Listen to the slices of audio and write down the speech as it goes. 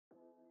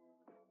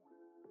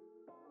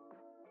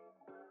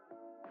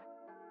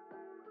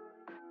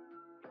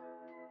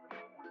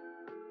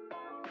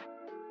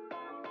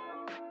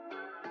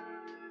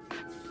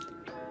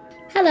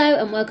Hello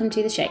and welcome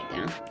to The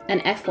Shakedown,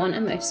 an F1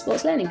 and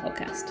motorsports learning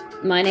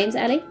podcast. My name's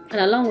Ellie, and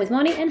along with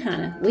Moni and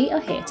Hannah, we are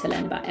here to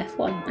learn about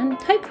F1 and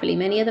hopefully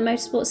many other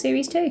motorsport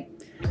series too.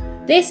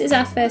 This is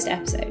our first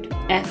episode,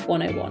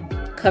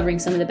 F101, covering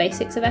some of the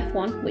basics of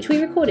F1, which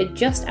we recorded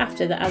just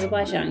after the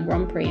Azerbaijan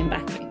Grand Prix in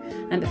Baku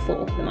and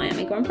before the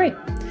Miami Grand Prix.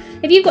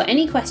 If you've got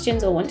any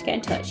questions or want to get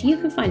in touch, you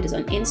can find us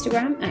on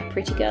Instagram at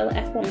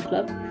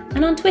PrettyGirlF1Club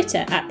and on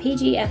Twitter at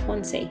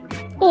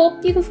PGF1C, or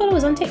you can follow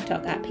us on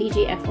TikTok at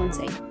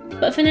PGF1C.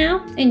 But for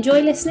now,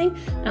 enjoy listening,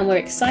 and we're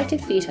excited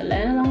for you to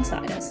learn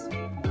alongside us.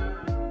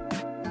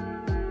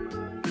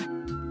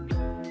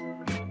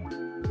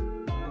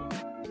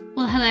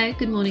 Well, hello,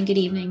 good morning, good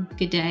evening,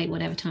 good day,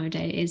 whatever time of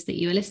day it is that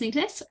you are listening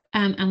to this,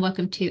 and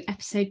welcome to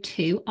episode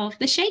 2 of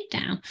The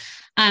Shakedown.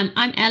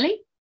 I'm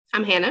Ellie.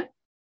 I'm Hannah.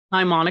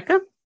 I'm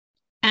Monica.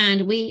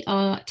 And we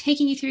are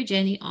taking you through a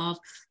journey of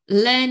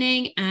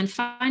learning and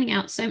finding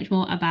out so much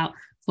more about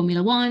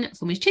Formula 1,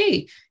 Formula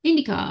 2,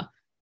 IndyCar,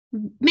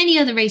 many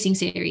other racing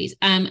series,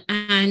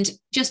 and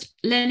just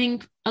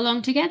learning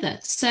along together.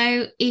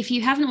 So if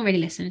you haven't already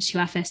listened to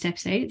our first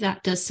episode,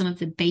 that does some of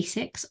the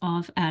basics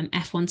of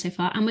F1 so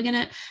far, and we're going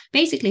to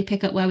basically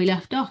pick up where we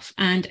left off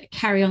and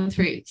carry on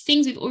through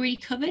things we've already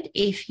covered.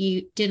 If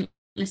you didn't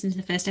listen to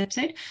the first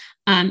episode,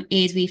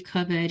 is we've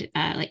covered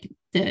like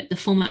the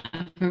format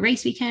of a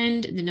race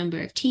weekend, the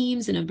number of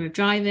teams, the number of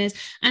drivers,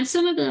 and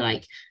some of the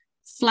like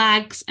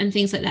flags and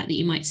things like that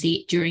you might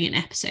see during an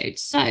episode.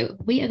 So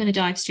we are going to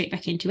dive straight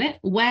back into it.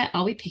 Where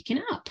are we picking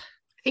up?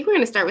 I think we're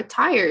going to start with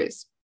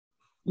tires.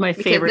 My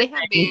favorite.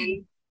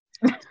 They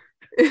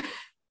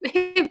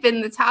have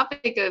been the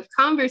topic of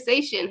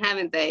conversation,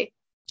 haven't they?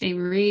 They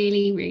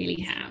really,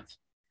 really have.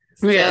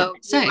 So you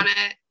want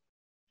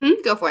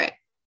to go for it.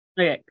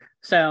 Okay,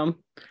 so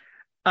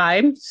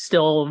I'm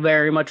still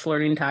very much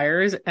learning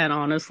tires, and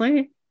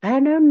honestly, I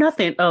know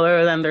nothing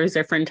other than there's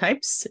different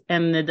types,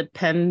 and it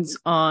depends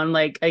on,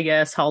 like, I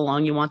guess how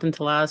long you want them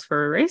to last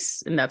for a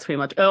race, and that's pretty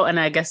much. Oh, and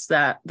I guess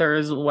that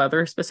there's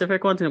weather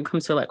specific ones when it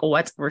comes to like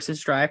wet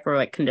versus dry for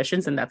like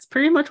conditions, and that's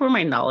pretty much where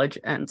my knowledge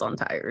ends on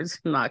tires.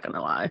 I'm not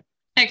gonna lie.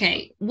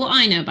 Okay, what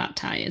I know about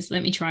tires,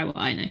 let me try what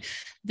I know.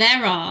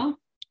 There are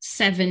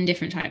 7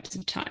 different types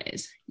of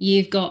tires.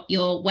 You've got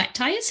your wet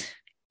tires,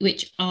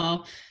 which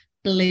are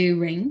blue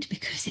ringed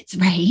because it's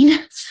rain,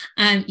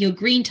 your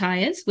green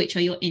tires, which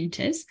are your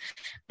inters,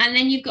 and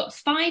then you've got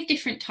 5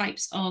 different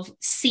types of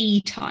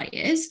C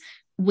tires,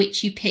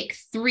 which you pick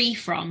 3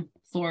 from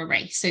for a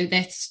race. So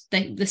that's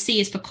the C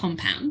is for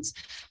compounds,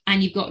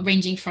 and you've got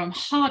ranging from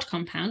hard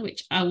compound,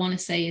 which I want to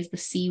say is the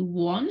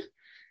C1,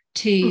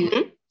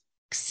 to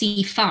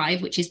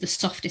C5, which is the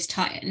softest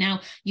tire. Now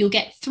you'll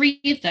get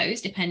 3 of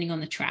those depending on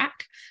the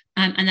track.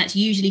 And that's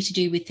usually to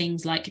do with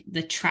things like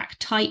the track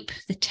type,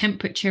 the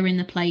temperature in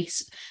the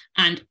place,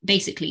 and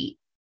basically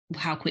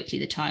how quickly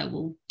the tire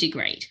will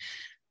degrade.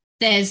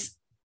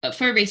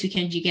 For a race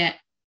weekend, you get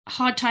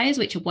hard tires,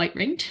 which are white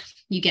ringed.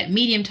 You get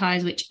medium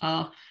tires, which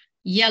are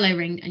yellow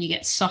ringed, and you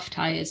get soft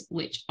tires,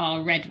 which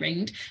are red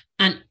ringed.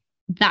 And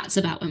that's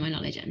about where my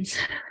knowledge ends.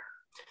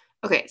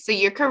 Okay, so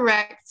you're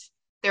correct.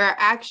 There are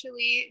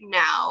actually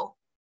now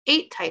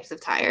 8 types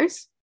of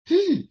tires.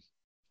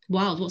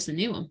 Wild. What's the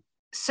new one?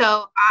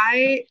 So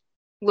I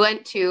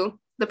went to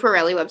the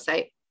Pirelli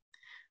website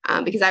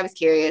because I was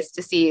curious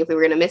to see if we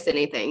were going to miss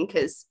anything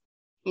because,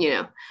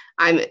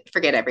 I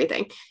forget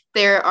everything.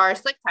 There are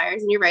slick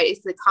tires, and you're right,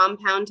 it's the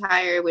compound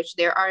tire, which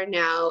there are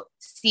now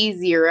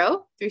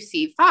C0 through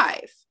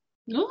C5.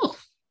 Oh.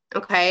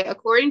 Okay.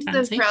 According to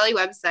Fancy. the Pirelli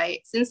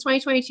website, since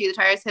 2022, the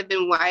tires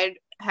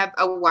have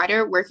a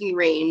wider working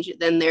range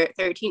than their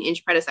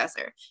 13-inch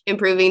predecessor,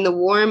 improving the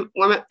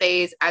warm-up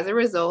phase. As a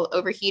result,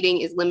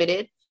 overheating is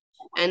limited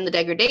and the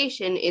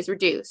degradation is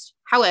reduced.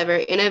 However,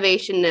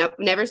 innovation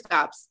never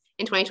stops.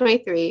 In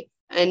 2023,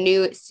 a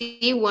new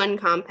C1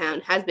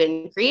 compound has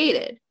been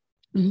created.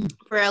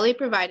 Pirelli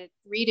provided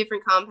 3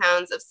 different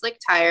compounds of slick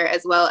tire,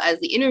 as well as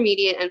the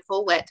intermediate and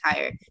full wet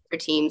tire for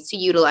teams to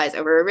utilize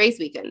over a race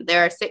weekend.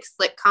 There are 6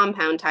 slick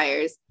compound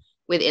tires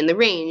within the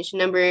range,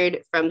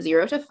 numbered from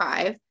 0 to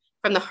 5,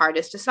 from the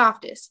hardest to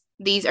softest.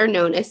 These are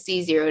known as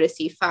C0 to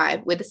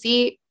C5, with the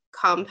C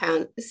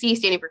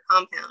standing for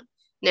compound.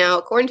 Now,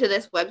 according to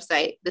this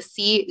website, the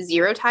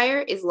C0 tire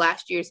is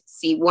last year's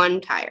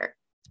C1 tire.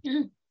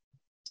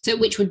 So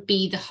which would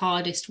be the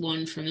hardest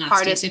one from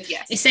last year? So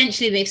yes.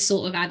 Essentially, they've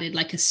sort of added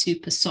like a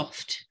super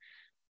soft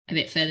a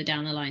bit further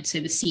down the line. So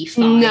the C5.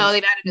 No,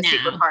 they've added a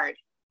super hard.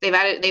 They've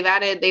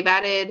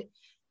added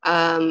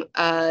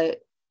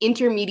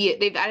intermediate.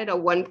 They've added a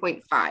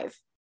 1.5.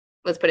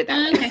 Let's put it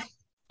that way.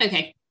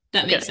 Okay.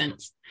 That makes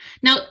sense.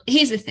 Now,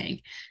 here's the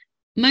thing.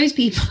 Most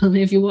people,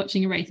 if you're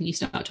watching a race and you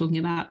start talking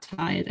about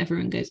tires,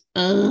 everyone goes,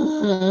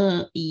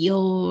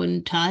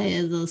 your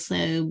tires are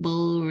so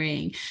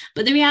boring.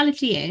 But the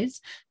reality is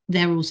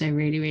they're also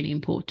really, really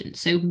important.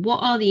 So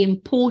what are the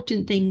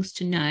important things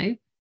to know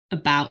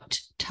about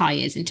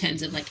tires in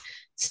terms of like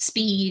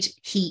speed,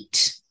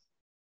 heat,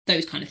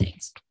 those kind of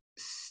things?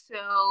 So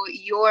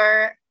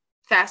your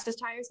fastest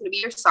tire is going to be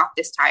your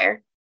softest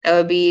tire. That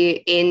would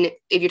be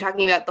if you're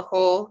talking about the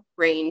whole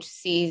range,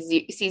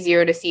 C0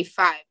 to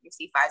C5, your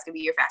C5 is going to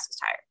be your fastest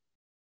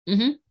tire.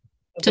 Mm-hmm.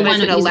 So why not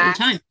use it all the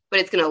time? But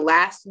it's going to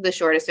last the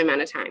shortest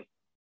amount of time.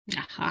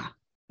 Aha.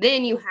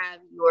 Then you have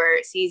your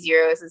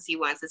C0s and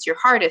C1s. That's your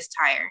hardest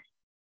tire.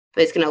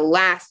 But it's going to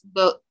last,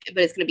 but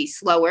it's going to be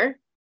slower.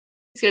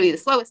 It's going to be the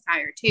slowest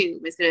tire too,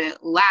 but it's going to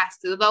last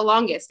the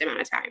longest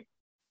amount of time.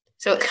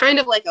 So it's kind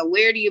of like a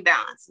where do you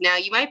balance? Now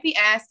you might be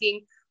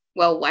asking,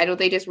 well, why don't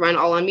they just run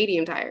all on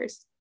medium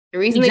tires? The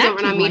reason they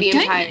don't run on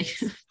medium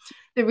tires,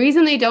 the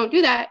reason they don't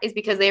do that is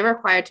because they're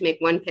required to make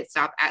one pit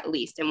stop at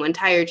least and one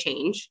tire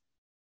change.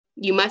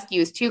 You must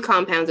use 2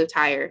 compounds of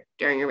tire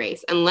during a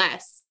race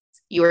unless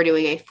you are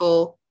doing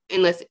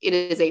unless it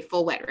is a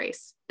full wet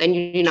race. Then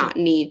you do not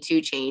need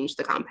to change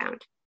the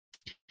compound.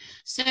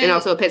 So, and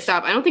also a pit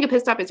stop. I don't think a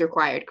pit stop is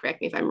required. Correct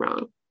me if I'm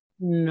wrong.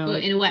 No.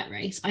 In a wet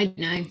race, I don't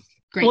know.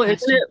 Great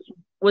question.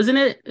 Isn't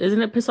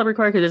it pit stop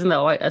required? Because isn't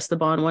that why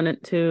Esteban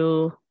went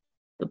to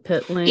the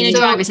pit lane? In a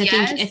dry race, I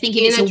think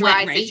if it's a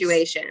wet race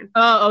situation.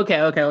 Oh, okay.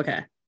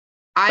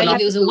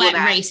 If it was a wet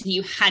race and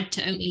you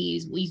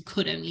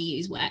could only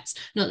use wets.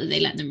 Not that they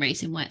let them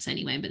race in wets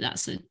anyway, but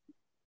that's a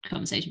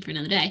conversation for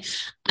another day.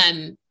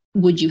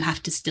 Would you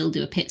have to still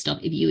do a pit stop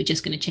if you were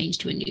just going to change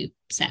to a new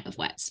set of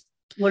wets?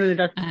 What are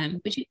they?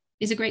 Which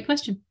is a great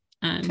question.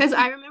 Because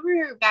I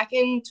remember back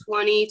in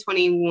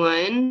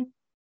 2021,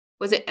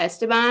 was it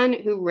Esteban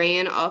who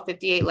ran all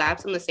 58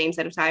 laps on the same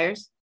set of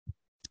tires?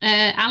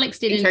 Alex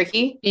did in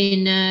Turkey.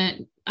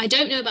 I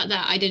don't know about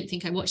that. I don't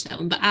think I watched that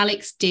one, but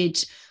Alex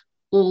did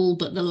all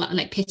but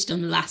pitted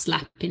on the last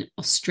lap in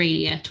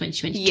Australia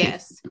 2022.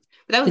 Yes, but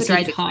that was a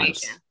dry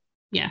situation.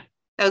 Yeah,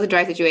 that was a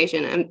dry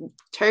situation.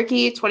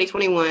 Turkey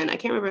 2021. I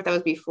can't remember if that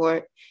was before.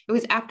 It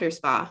was after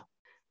Spa,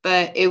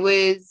 but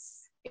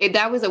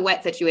that was a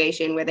wet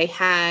situation where they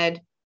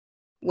had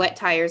wet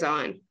tires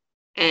on.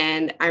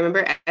 And I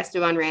remember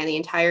Esteban ran the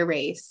entire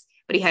race,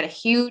 but he had a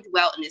huge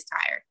welt in his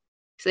tire.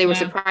 So they were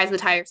surprised the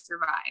tire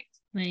survived.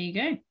 There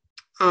you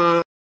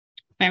go.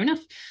 Fair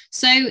enough.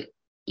 So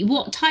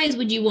what tires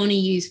would you want to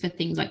use for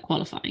things like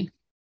qualifying?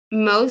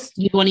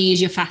 You'd want to use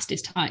your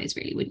fastest tires,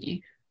 really, wouldn't you?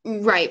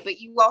 Right. But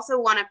you also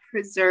want to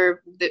preserve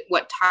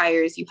what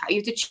tires you have. You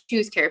have to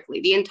choose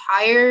carefully. The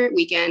entire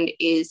weekend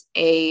is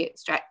a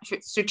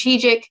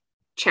strategic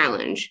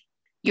challenge.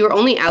 You're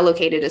only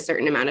allocated a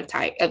certain amount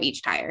of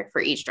each tire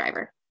for each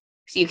driver.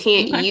 So you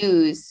can't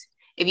use,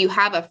 if you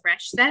have a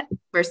fresh set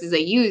versus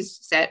a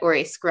used set or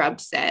a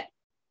scrubbed set,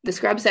 the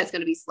scrub set's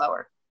going to be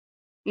slower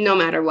no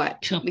matter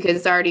what, because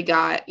it's already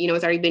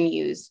it's already been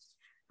used.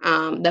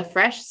 The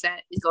fresh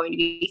set is going to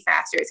be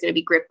faster. It's going to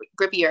be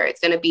grippier. It's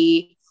going to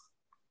be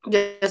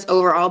just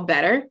overall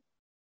better.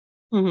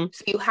 Mm-hmm.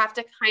 So you have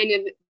to kind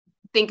of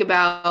think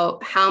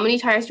about how many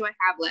tires do I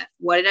have left?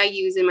 What did I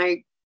use in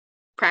my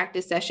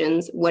practice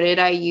sessions? What did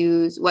I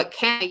use? What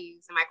can I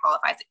use in my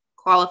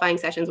qualifying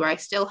sessions where I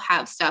still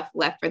have stuff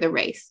left for the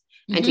race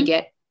and to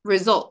get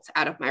results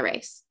out of my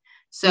race?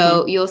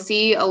 So you'll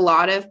see a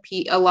lot of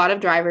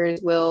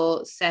drivers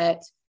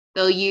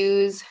they'll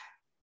use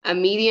a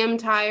medium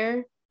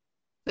tire.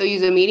 They'll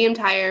use a medium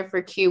tire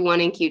for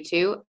Q1 and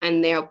Q2,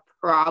 and they'll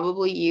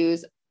probably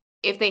use,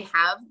 if they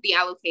have the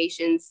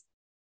allocations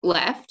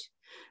left,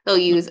 they'll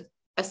use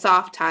a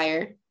soft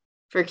tire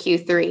for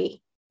Q3.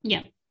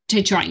 Yeah,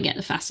 to try and get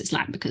the fastest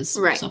lap because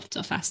softs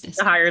are fastest.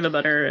 The higher the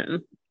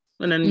better.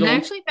 And then I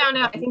actually found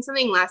out, I think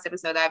something last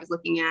episode that I was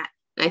looking at,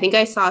 and I think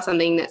I saw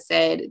something that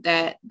said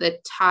that the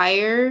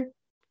tire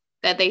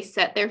that they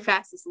set their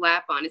fastest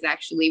lap on is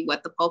actually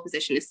what the pole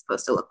position is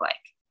supposed to look like.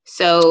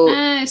 So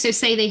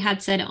say they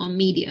had set it on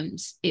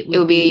mediums, it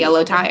would be a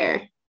yellow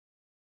tire.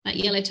 That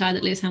yellow tire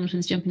that Lewis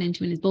Hamilton's jumping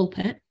into in his bull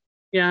pit.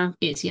 Yeah.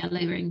 It's yellow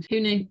rings. Who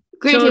knew?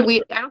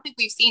 Granted, I don't think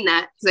we've seen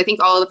that because I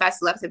think all of the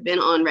fastest laps have been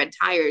on red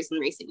tires in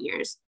recent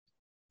years.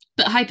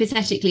 But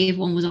hypothetically, if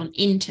one was on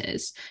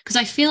Inters, because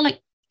I feel like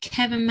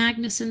Kevin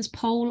Magnussen's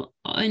pole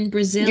in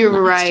Brazil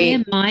last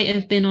year might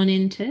have been on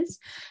Inters,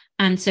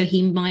 and so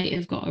he might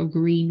have got a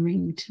green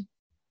ringed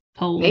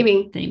pole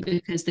thing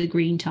because the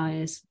green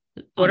tires.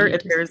 What are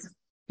Inters?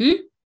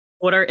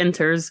 What are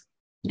Inters?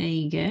 There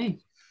you go.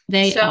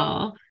 They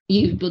are.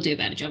 You will do a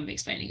better job of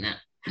explaining that.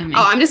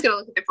 I'm just gonna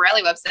look at the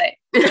Pirelli website.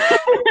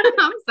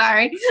 I'm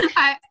sorry.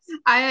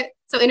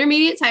 So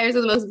intermediate tires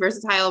are the most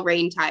versatile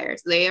rain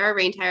tires. They are a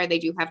rain tire. They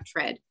do have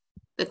tread.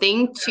 The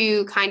thing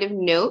to kind of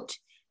note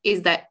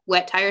is that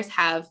wet tires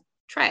have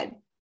tread.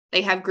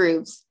 They have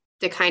grooves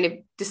to kind of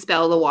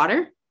dispel the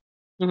water.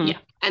 Mm-hmm. Yeah.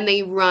 And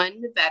they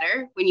run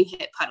better when you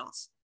hit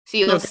puddles. So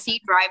you'll see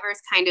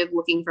drivers kind of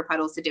looking for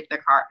puddles to dip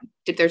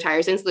their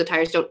tires in so the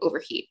tires don't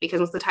overheat. Because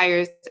once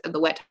the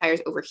wet tires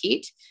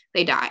overheat,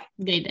 they die.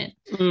 They did.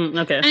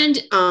 Okay. And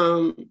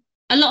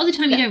a lot of the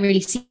time you don't really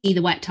see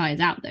the wet tires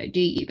out though,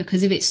 do you?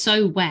 Because if it's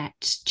so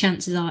wet,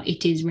 chances are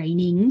it is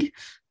raining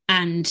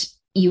and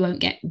you won't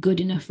get good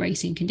enough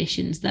racing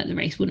conditions that the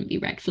race wouldn't be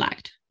red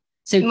flagged.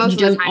 So most you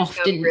don't of the time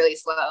often it's really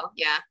slow.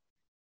 Yeah.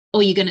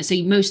 Or so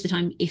most of the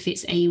time, if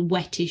it's a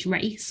wettish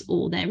race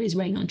or there is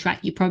rain on track,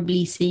 you're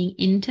probably seeing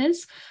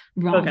Inters.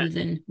 rather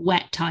than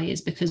wet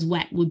tires, because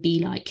wet would be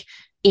like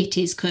it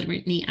is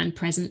currently and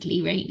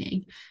presently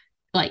raining.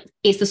 Like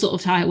it's the sort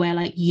of tire where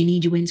like you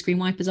need your windscreen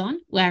wipers on,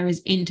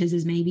 whereas inters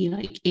is maybe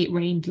like it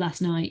rained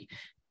last night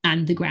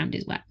and the ground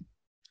is wet.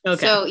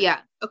 Okay. So yeah,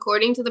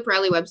 according to the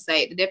Pirelli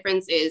website, the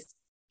difference is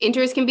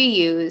inters can be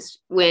used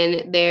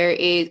when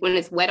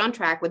it's wet on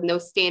track with no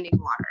standing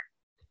water,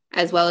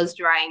 as well as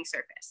drying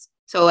surface.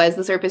 So as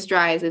the surface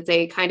dries, it's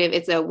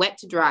a wet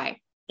to dry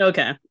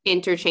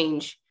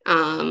interchange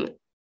that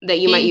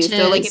you might use.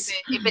 So like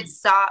if it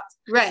stopped,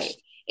 right.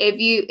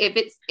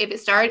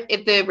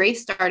 If the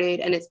race started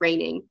and it's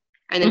raining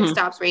and then it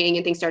stops raining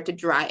and things start to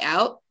dry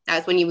out,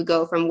 that's when you would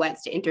go from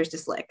wets to inters to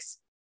slicks.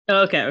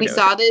 We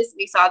saw this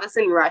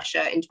in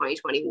Russia in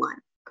 2021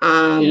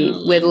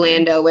 with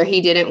Lando, where he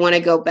didn't want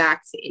to go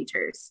back to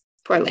inters.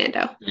 Poor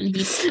Lando. And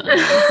he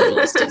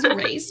lost his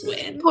race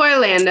win. Poor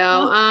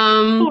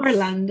Lando. Poor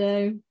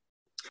Lando.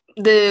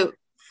 The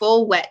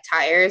full wet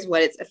tire is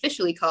what it's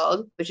officially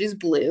called, which is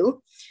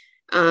blue,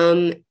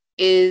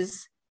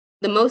 is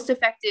the most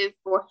effective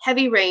for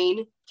heavy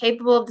rain,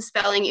 capable of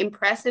dispelling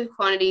impressive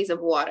quantities of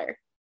water.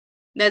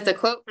 That's a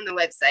quote from the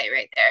website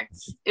right there.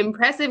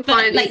 Impressive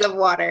quantities of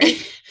water.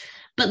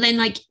 But then,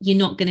 like, you're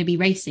not going to be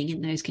racing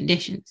in those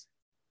conditions.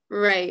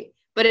 Right.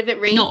 But if it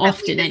rains not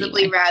often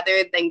visibly anyway.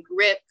 rather than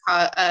grip,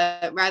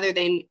 rather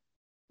than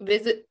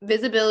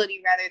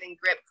visibility rather than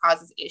grip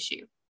causes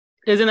issue.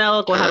 Isn't that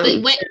like what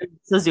happened with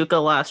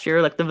Suzuka last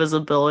year? Like the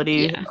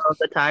visibility of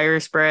the tire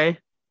spray?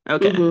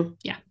 Okay. Mm-hmm.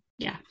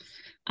 Yeah.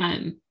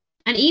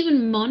 And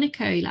even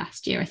Monaco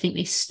last year, I think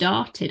they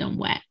started on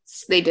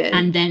wets. They did.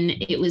 And then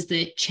it was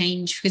the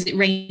change because it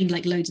rained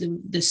like loads.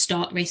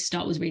 The race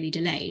start was really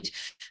delayed.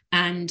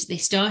 And they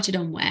started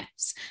on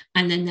wets.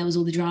 And then there was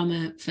all the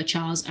drama for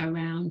Charles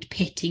around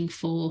pitting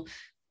for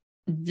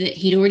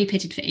he'd already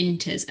pitted for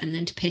inters, and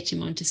then to pit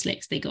him onto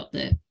slicks, they got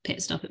the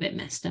pit stop a bit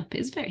messed up. It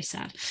was very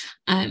sad.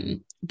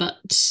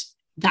 But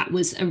that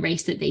was a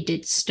race that they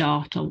did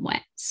start on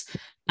wets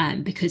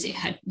because it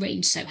had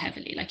rained so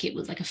heavily. Like it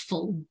was like a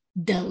full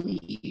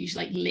deluge,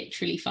 like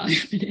literally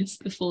 5 minutes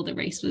before the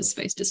race was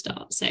supposed to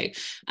start. So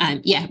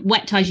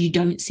wet tires you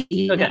don't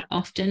see that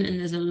often, and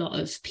there's a lot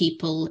of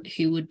people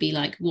who would be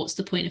like, what's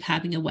the point of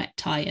having a wet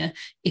tire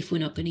if we're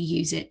not going to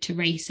use it to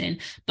race in?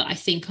 But I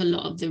think a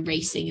lot of the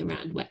racing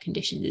around wet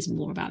conditions is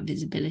more about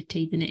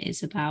visibility than it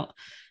is about,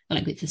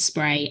 like with the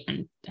spray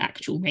and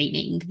actual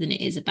raining, than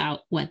it is about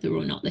whether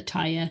or not the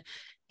tire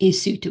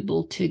is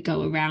suitable to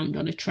go around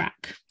on a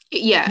track.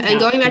 Yeah, and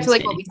going back to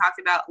like what we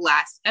talked about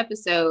last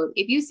episode,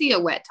 if you see a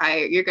wet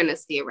tire, you're going to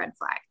see a red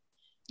flag.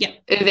 Yeah.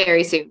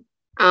 Very soon.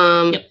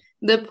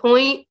 The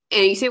point,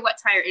 and you see a wet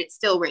tire and it's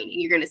still raining,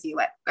 you're going to see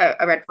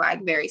a red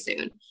flag very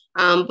soon.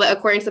 But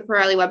according to the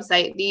Pirelli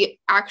website, the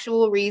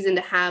actual reason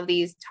to have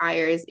these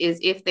tires is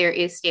if there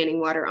is standing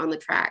water on the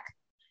track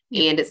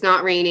and it's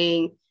not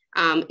raining.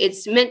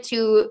 It's meant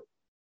to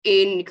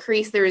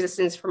increase the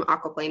resistance from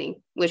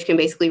aquaplaning, which can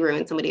basically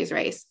ruin somebody's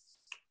race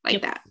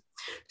like that.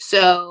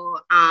 So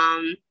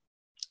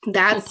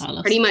that's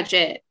pretty much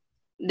it.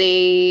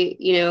 They,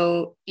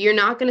 you're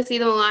not going to see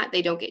them a lot.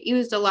 They don't get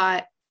used a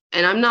lot.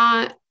 And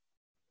I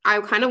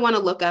kind of want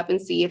to look up and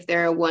see if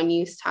they're a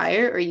one-use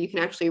tire or you can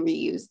actually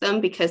reuse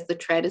them, because the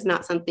tread is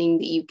not something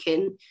that you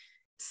can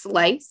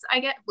slice,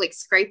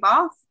 scrape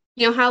off.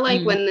 You know how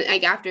when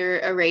like after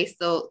a race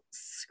they'll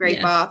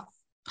scrape off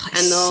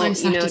and they'll,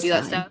 do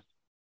that stuff.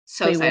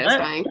 So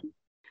satisfying.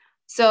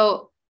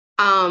 So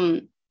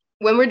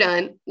when we're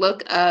done,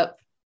 look up,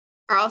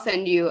 or I'll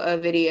send you a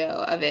video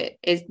of it.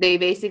 Is they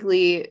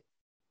basically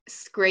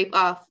scrape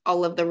off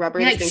all of the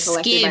rubber that's been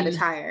collected by the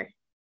tire.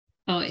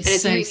 Oh,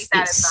 it's really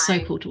satisfying. It's so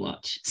cool to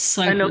watch.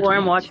 I know where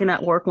I'm watching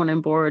at work when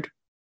I'm bored.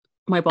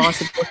 My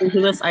boss is looking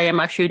to this. I am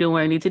actually doing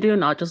what I need to do,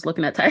 not just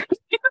looking at tires.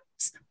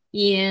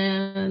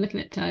 Yeah, looking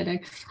at tire.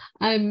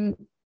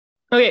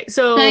 Okay,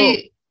 so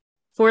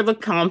for the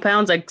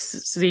compounds like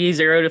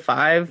C0 to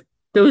 5,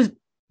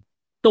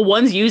 the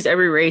ones used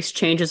every race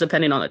changes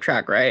depending on the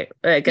track, right?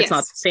 Like it's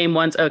not the same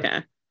ones.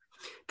 Okay.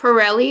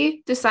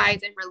 Pirelli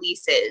decides and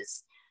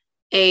releases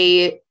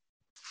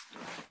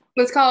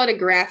let's call it a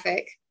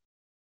graphic,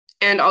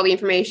 and all the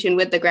information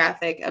with the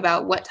graphic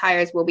about what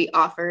tires will be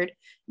offered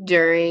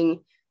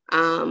during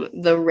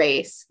the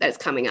race that's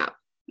coming up.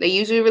 They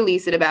usually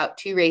release it about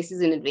 2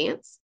 races in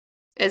advance,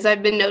 as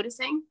I've been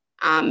noticing.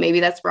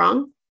 Maybe that's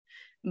wrong,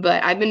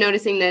 but I've been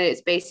noticing that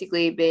it's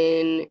basically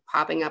been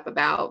popping up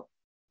about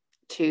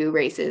 2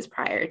 races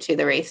prior to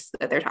the race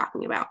that they're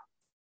talking about.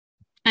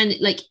 And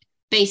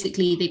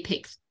basically they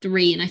pick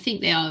 3, and I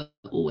think they are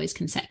always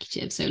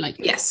consecutive. So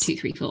 2,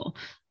 3, 4,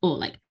 or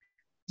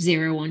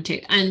 0, 1,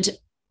 2. And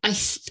I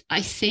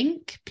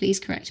think, please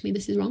correct me,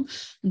 this is wrong,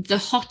 the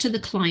hotter the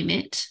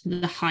climate,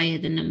 the higher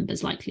the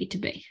number's likely to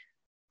be.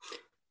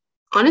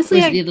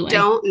 Honestly, I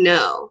don't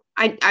know.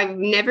 That's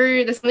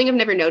something I've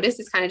never noticed.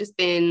 It's kind of just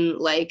been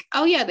like,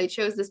 oh yeah, they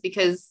chose this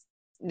because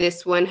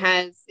this one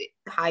has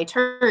high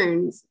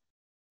turns,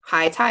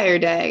 high tire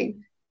drag,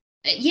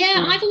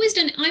 Yeah, I've always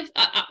done.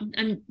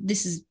 And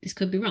this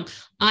could be wrong.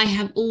 I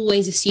have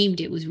always assumed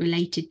it was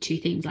related to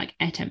things like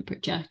air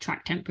temperature,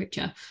 track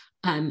temperature,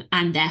 and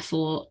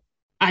therefore,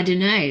 I don't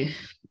know.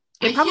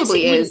 It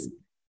probably is.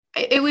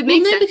 It would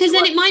make sense. Because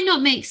then it might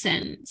not make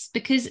sense,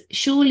 because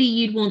surely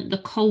you'd want the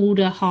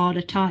colder,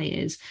 harder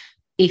tires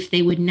if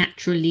they would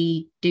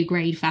naturally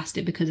degrade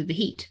faster because of the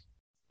heat,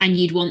 and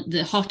you'd want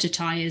the hotter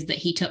tires that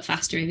heat up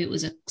faster if it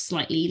was a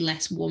slightly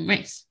less warm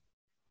race.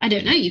 I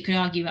don't know. You could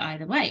argue it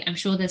either way. I'm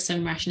sure there's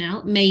some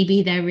rationale.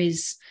 Maybe there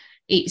is.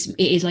 It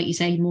is like you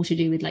say, more to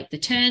do with like the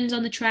turns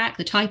on the track,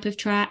 the type of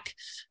track,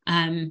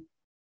 and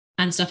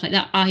stuff like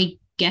that. I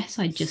guess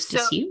I just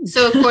assumed.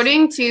 So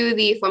according to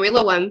the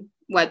Formula One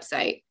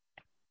website,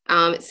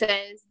 it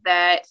says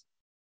that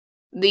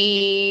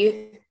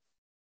Pirelli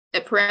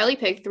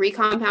picked 3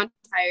 compound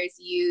tires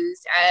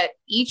used at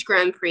each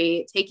Grand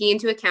Prix, taking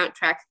into account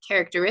track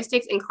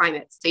characteristics and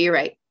climate. So you're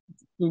right.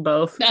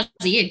 Both. That's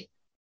you.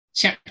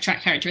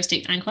 Track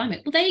characteristics and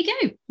climate. Well, there you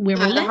go. We're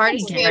all the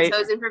hardest three are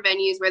chosen for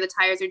venues where the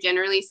tires are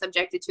generally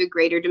subjected to a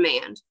greater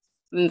demand,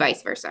 and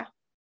vice versa.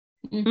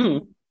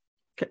 Mm-hmm.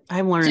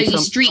 I learned. So your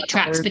street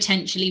tracks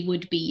potentially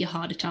would be your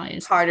harder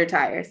tires. Harder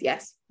tires,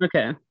 yes.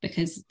 Okay.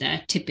 Because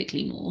they're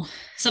typically more.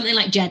 Something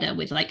like Jeddah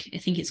with like, I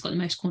think it's got the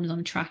most corners on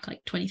the track,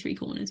 like 23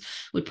 corners,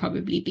 would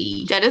probably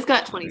be. Jeddah's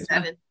got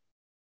 27.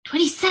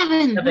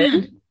 27.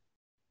 Man.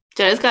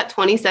 Jeddah's got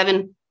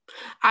 27.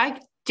 I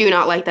do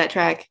not like that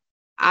track.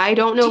 I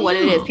don't know what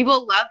it is.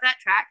 People love that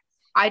track.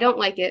 I don't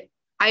like it.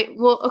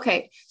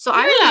 Okay. So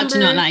You're allowed to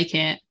not like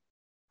it.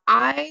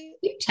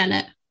 You tell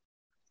it.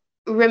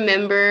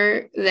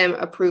 Remember them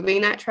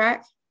approving that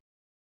track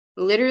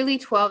literally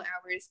 12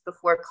 hours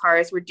before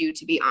cars were due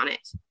to be on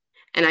it.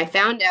 And I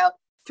found out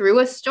through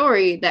a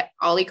story that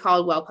Ollie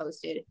Caldwell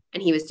posted,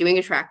 and he was doing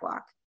a track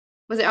walk.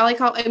 Was it Ollie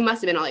Caldwell? It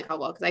must have been Ollie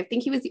Caldwell, because I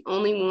think he was the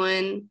only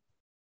one.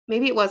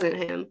 Maybe it wasn't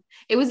him.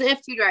 It was an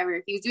F2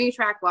 driver. He was doing a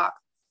track walk.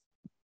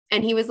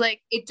 And he was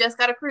like, it just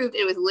got approved.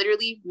 And it was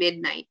literally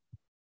midnight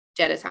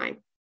Jeddah time.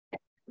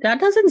 That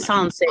doesn't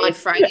sound safe. On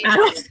Friday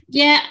night.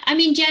 Yeah, I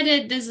mean,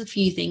 Jeddah, there's a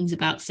few things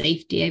about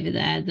safety over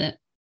there that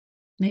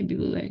maybe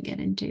we won't get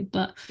into.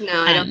 But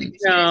no, I don't think we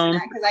should answer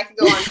that, because I could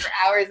go on for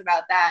hours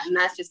about that, and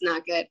that's just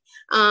not good.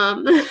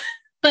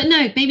 But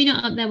no, maybe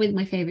not up there with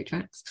my favorite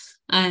tracks.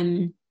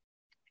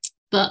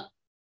 But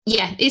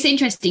yeah, it's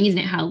interesting, isn't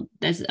it, how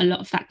there's a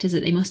lot of factors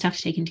that they must have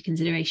to take into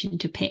consideration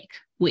to pick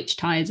which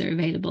tires are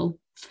available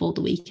for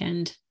the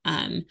weekend.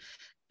 And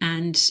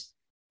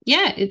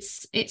yeah,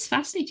 it's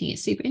fascinating.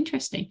 It's super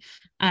interesting.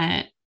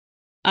 I've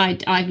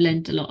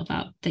learned a lot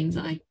about things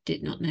that I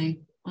did not know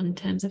in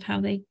terms of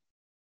how they.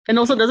 And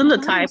also, doesn't the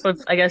type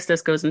of, I guess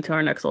this goes into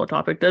our next little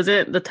topic,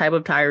 doesn't the type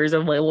of tires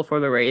available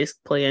for the race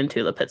play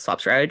into the pit stop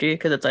strategy?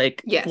 Because it's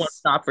like 1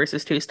 stop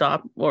versus 2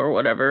 stop or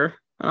whatever,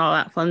 and all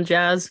that fun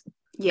jazz.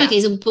 Yeah. Okay,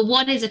 so but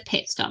what is a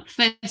pit stop?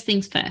 First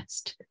things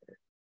first.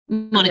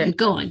 Monica,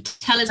 go on.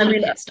 Tell us what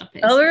a pit stop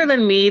is. Other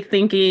than me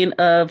thinking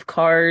of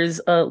cars,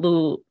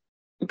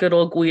 good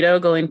old Guido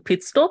going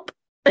pit stop.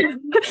 And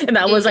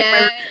that was like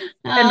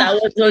that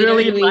was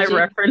literally my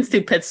reference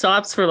to pit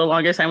stops for the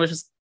longest time, was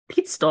just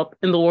pit stop,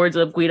 in the words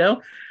of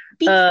Guido.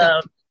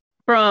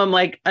 From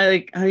like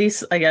I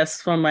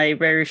guess from my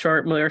very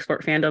short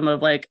motorsport fandom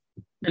of like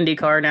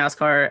IndyCar,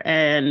 NASCAR,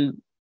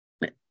 and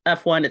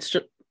F1, it's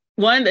just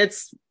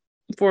it's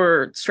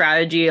for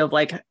strategy of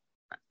like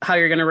how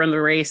you're gonna run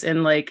the race,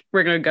 and like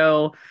we're gonna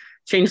go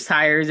change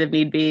tires if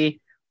need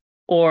be,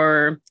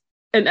 or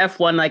in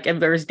F1, like if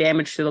there's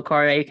damage to the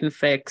car that you can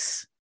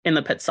fix in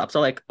the pit stop.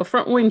 So like a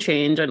front wing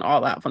change and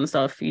all that fun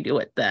stuff, you do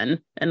it then.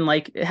 And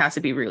like it has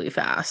to be really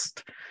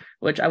fast,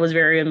 which I was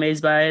very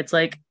amazed by. It's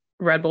like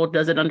Red Bull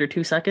does it under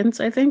 2 seconds,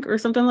 I think, or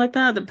something like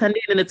that,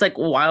 depending. And it's like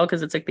wild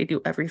because it's like they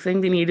do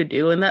everything they need to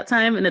do in that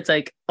time. And it's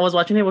like I was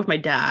watching it with my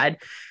dad,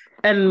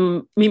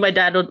 and my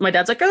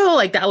dad's like, oh,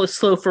 like that was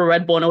slow for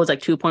Red Bull, and it was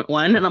like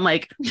 2.1. And I'm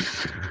like,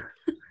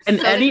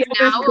 and so any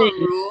other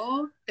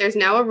thing. There's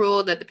now a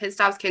rule that the pit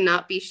stops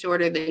cannot be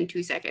shorter than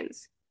 2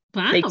 seconds.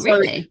 Wow,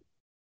 really?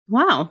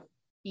 Wow.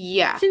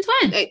 Yeah. Since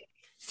when?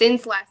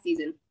 Since last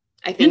season.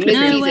 I think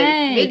mid-season. No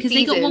way, because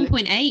they got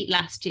 1.8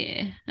 last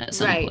year at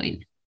some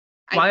point.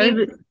 I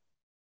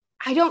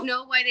don't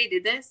know why they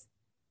did this,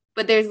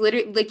 but there's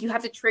literally like you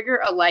have to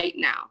trigger a light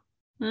now.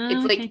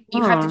 It's like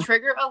you have to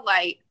trigger a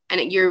light,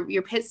 and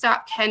your pit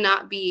stop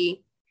cannot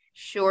be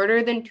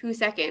shorter than 2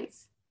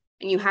 seconds.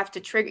 And you have to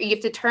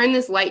turn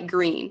this light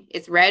green.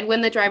 It's red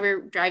when the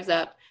driver drives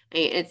up,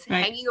 and it's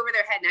hanging over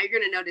their head. Now you're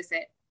going to notice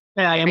it.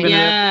 Yeah, I am going to.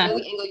 Now you're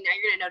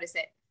going to notice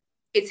it.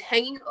 It's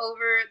hanging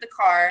over the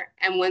car,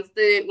 and once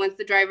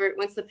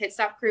the pit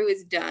stop crew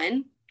is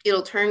done,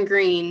 it'll turn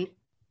green.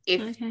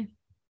 If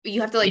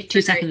you have to like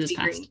 2 seconds is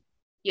passed. Green.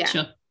 Yeah.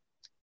 Sure.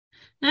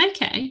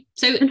 Okay.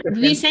 So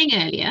we were saying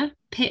earlier,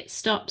 pit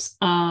stops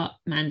are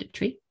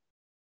mandatory.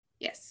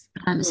 Yes.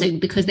 So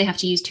because they have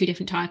to use 2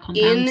 different tire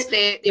compounds,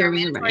 they're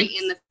mandatory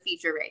in the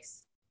feature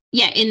race.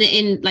 Yeah,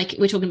 in like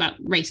we're talking about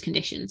race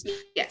conditions.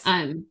 Yes.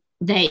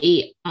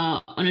 they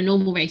are on a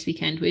normal race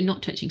weekend. We're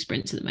not touching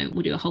sprints at the moment.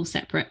 We'll do a whole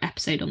separate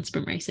episode on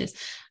sprint races.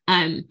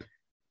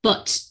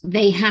 But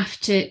they have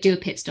to do a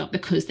pit stop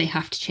because they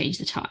have to change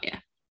the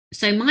tyre.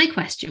 So my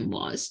question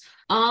was,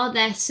 are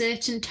there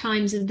certain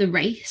times of the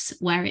race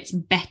where it's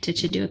better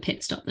to do a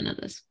pit stop than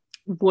others?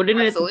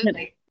 Wouldn't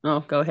Absolutely. it?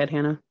 Oh, go ahead,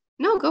 Hannah.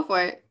 No, go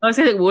for it. I was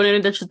saying,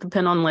 wouldn't it just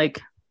depend on like,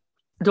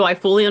 do I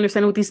fully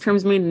understand what these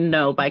terms mean?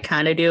 No, but I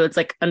kind of do. It's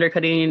like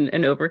undercutting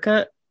and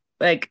overcut.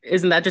 Like,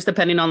 isn't that just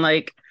depending on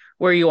like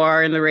where you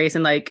are in the race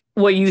and like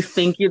what you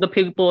think the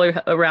people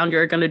around you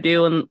are going to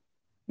do and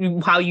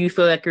how you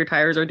feel like your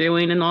tires are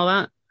doing and all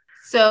that?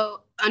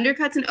 So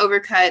undercuts and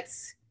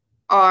overcuts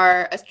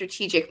are a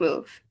strategic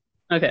move.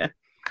 Okay.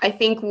 I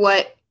think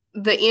what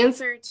the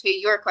answer to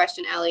your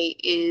question, Ellie,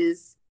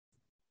 is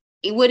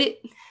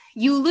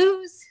you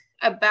lose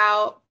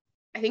about,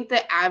 I think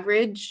the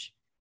average,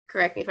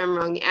 correct me if I'm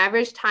wrong, the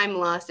average time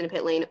lost in a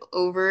pit lane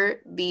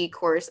over the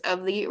course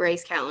of the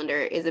race calendar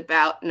is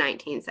about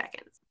 19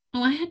 seconds.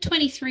 Oh, I had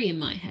 23 in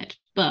my head,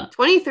 but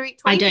 23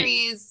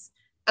 is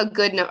a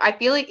good number. I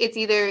feel like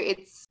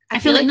I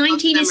feel like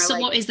 19 is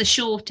what is the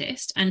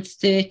shortest and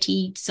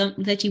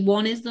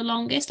 31 is the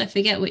longest. I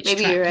forget which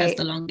track has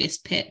the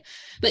longest pit,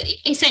 but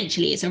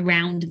essentially it's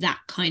around that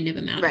kind of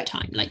amount of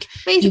time. Like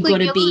basically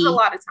you lose a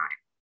lot of time.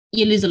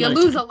 You lose a lot of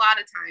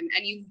time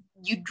and you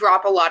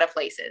drop a lot of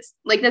places.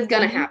 Like that's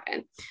gonna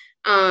happen.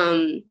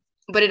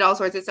 But it all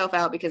sorts itself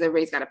out because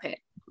everybody's got a pit,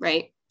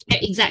 right?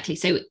 Exactly.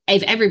 So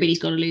if everybody's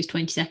got to lose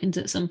 20 seconds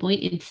at some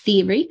point, in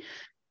theory,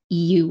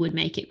 you would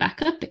make it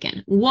back up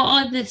again. What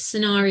are the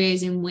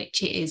scenarios in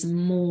which it is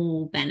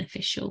more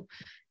beneficial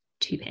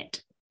to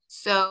pit?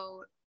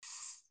 So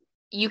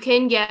you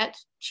can get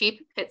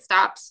cheap pit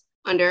stops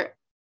under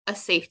a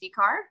safety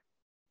car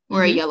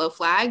or a yellow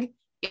flag.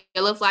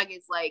 Yellow flag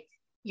is like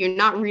you're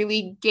not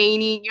really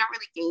gaining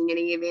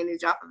any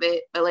advantage off of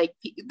it, but like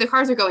the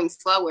cars are going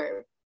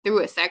slower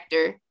through a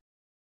sector,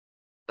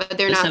 but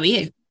they're not. So are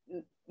you.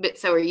 But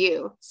so are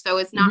you. So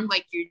it's not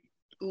like you're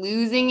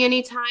losing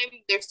any time.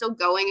 They're still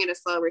going at a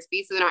slower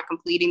speed, so they're not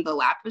completing the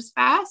lap as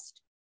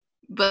fast.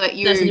 But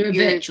you're under a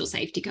virtual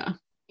safety car.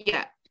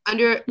 Yeah,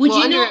 under a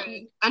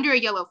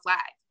yellow flag.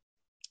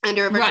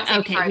 Under a virtual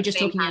safety car. We're just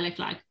talking yellow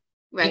flag.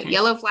 Right, okay.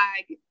 Yellow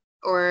flag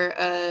or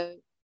a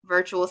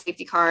virtual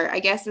safety car, I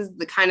guess, is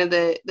the kind of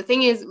the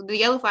thing is the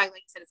yellow flag,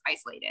 like you said, is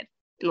isolated.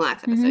 In the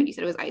last episode, you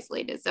said it was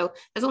isolated. So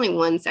there's only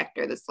one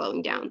sector that's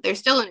slowing down. There's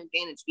still an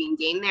advantage being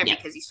gained there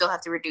because you still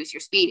have to reduce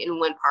your speed in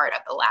one part of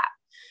the lap.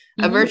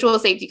 A virtual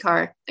safety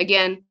car,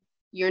 again,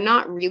 you're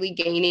not really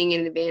gaining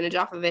an advantage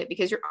off of it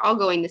because you're all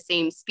going the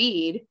same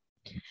speed.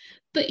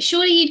 But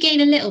surely you'd gain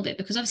a little bit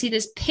because obviously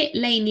there's pit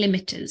lane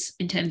limiters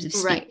in terms of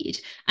speed,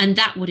 and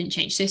that wouldn't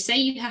change. So say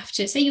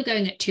you're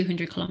going at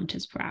 200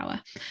 kilometers per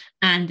hour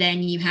and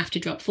then you have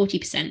to drop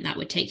 40%, that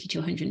would take you to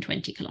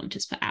 120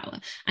 kilometers per hour.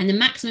 And the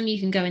maximum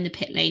you can go in the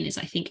pit lane is,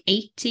 I think,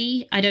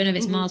 80. I don't know if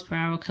it's miles per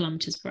hour or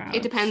kilometers per hour.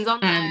 It depends on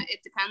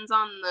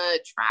the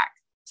track.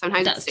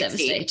 Sometimes that's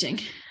devastating.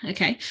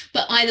 Okay.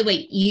 But either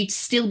way, you'd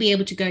still be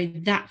able to go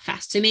that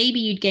fast. So maybe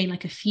you'd gain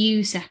like a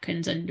few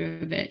seconds under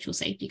a virtual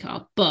safety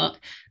car. But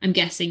I'm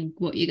guessing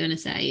what you're going to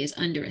say is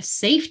under a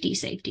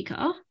safety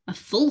car, a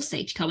full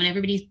safety car, when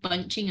everybody's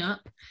bunching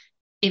up,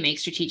 it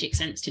makes strategic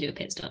sense to do a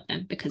pit stop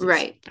then because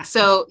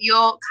So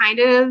you'll kind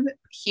of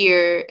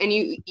hear, and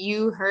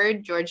you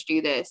heard George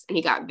do this, and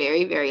he got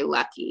very, very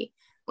lucky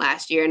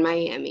last year in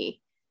Miami.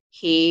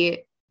 He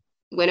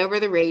went over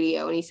the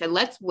radio and he said,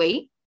 let's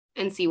wait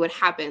and see what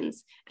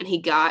happens. And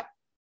he got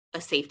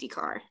a safety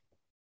car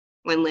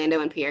when Lando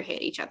and Pierre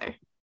hit each other.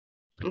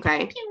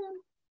 Okay.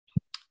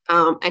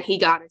 And he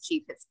got a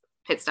cheap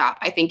pit stop.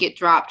 I think it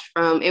dropped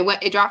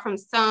from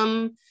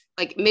some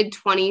like mid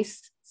 20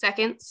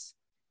 seconds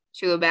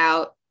to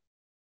about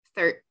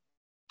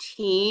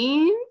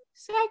 13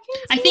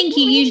 seconds. I think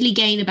you usually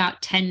gain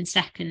about 10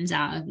 seconds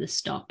out of the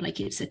stop.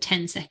 Like it's a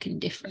 10-second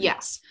difference.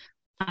 Yes.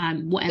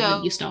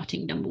 Whatever your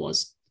starting number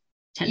was.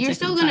 You're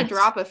still going to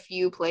drop a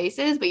few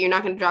places, but you're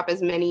not going to drop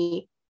as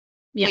many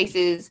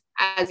places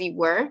as you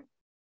were.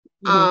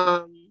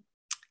 And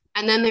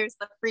then there's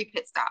the free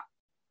pit stop.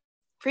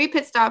 Free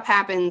pit stop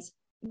happens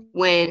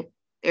when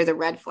there's a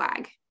red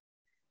flag.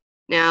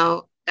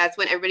 Now, that's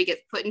when everybody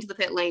gets put into the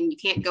pit lane. You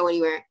can't go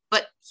anywhere.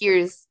 But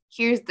here's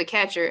the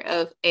catcher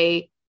of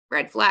a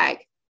red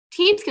flag.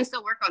 Teams can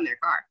still work on their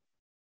car.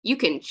 You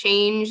can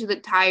change the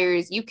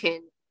tires. You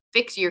can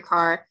fix your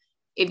car.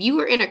 If you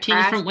were in a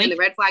crash and the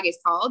red flag is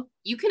called,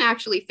 you can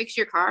actually fix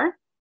your car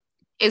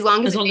as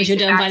long as you're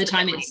done by the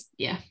time it's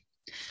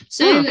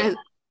So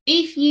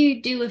if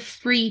you do a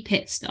free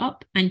pit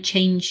stop and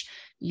change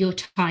your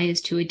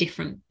tires to a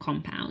different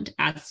compound,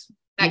 as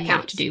that you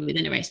have to do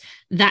within a race,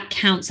 that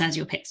counts as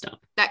your pit stop.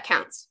 That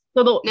counts.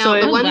 Cool.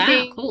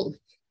 The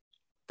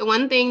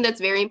one thing that's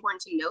very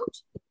important to note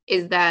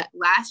is that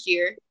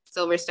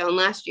Silverstone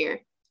last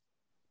year,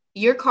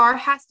 your car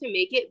has to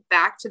make it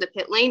back to the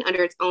pit lane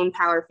under its own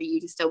power for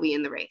you to still be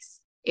in the race.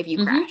 If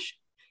you crash,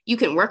 you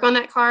can work on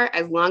that car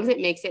as long as it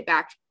makes it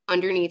back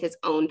underneath its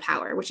own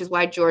power, which is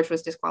why George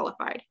was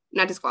disqualified.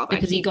 Not disqualified.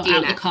 Because he got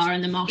out of the car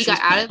and the marshals he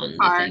got out of the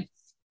car.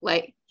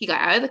 He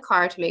got out of the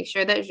car to make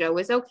sure that Joe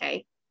was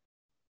okay.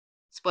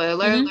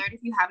 Spoiler alert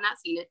if you have not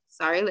seen it.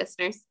 Sorry,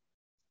 listeners.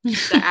 He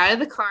got out of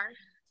the car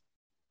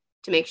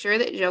to make sure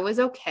that Joe was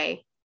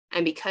okay.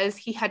 And because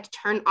he had to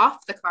turn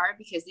off the car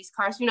because these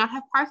cars do not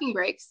have parking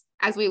brakes,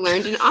 as we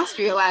learned in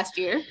Austria last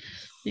year.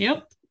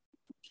 Yep.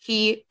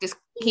 He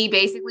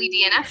basically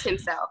DNF'd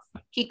himself.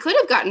 He could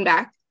have gotten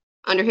back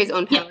under his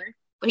own power,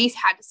 but he's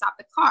had to stop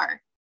the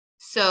car.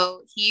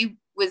 So he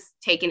was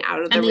taken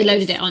out of the race. And they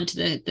loaded it onto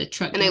the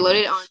truck. And they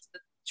loaded it onto the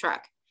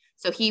truck.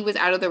 So he was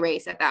out of the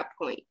race at that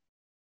point.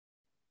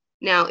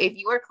 Now, if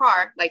your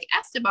car, like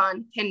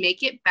Esteban, can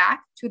make it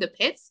back to the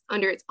pits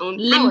under its own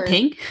power,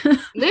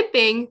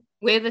 limping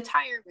with a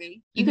tire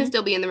rim, you can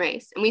still be in the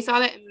race. And we saw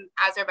that in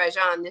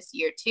Azerbaijan this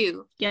year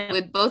too,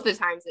 with both the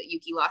times that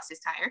Yuki lost his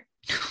tire.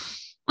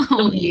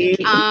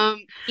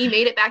 He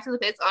made it back to the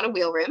pits on a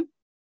wheel rim,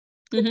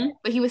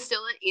 but he was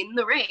still in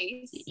the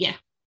race. Yeah.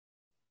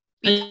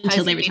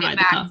 Until they retired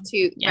the car.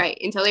 Right,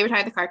 until they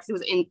retired the car because it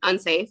was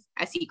unsafe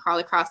as he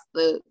crawled across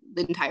the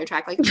entire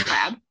track like a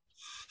crab.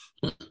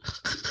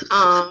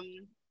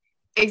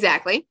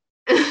 Exactly.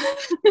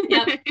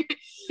 Yeah.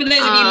 For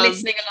those of you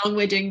listening along,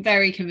 we're doing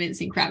very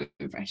convincing crab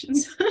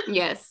impressions.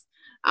 Yes.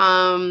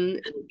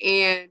 And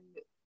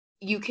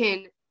you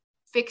can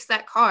fix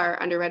that car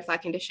under red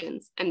flag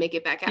conditions and make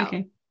it back out.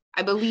 Okay.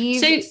 I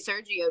believe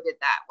Sergio did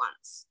that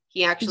once.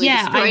 He actually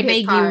destroyed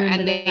his car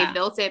and they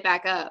built it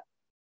back up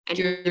and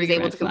he was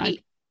able to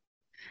compete.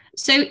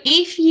 So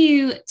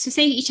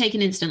say you take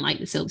an incident like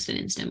the Silverstone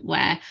incident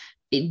where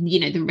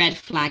the red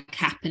flag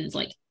happens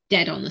like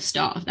dead on the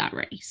start of that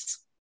race.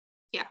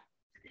 Yeah.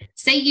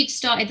 Say you'd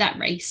started that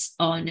race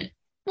on,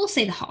 we'll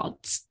say the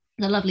hards,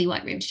 the lovely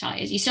white rimmed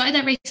tires. You started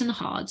that race on the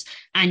hards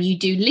and you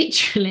do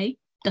literally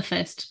the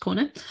first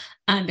corner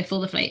before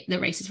the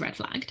race is red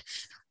flagged.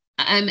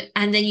 And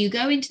then you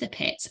go into the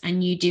pits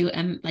and you do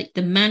like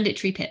the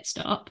mandatory pit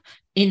stop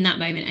in that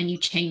moment and you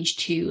change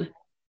to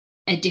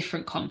a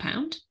different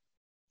compound.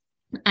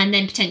 And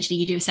then potentially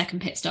you do a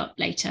second pit stop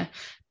later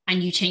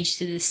and you change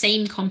to the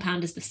same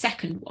compound as the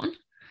second one,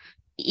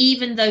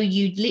 even though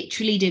you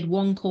literally did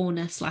one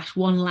corner /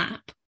 one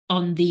lap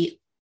on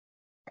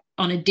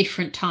a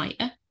different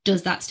tire,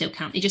 does that still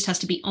count? It just has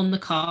to be on the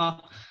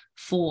car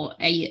for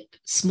a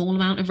small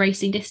amount of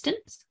racing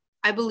distance?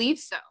 I believe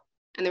so.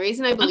 And the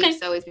reason I believe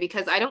so is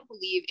because I don't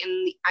believe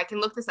I can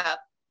look this up.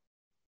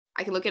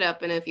 I can look it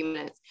up in a few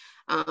minutes.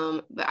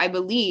 But I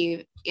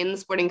believe in the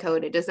sporting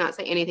code, it does not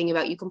say anything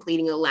about you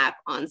completing a lap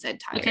on said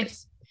tires. Okay.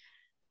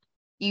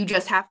 You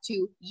just have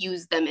to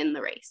use them in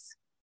the race.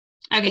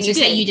 Okay, and so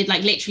say you did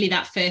like literally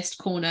that first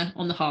corner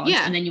on the hards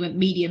and then you went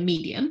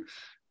medium,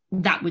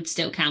 that would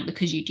still count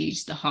because you'd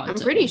used the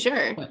hards. I'm pretty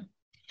sure.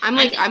 I'm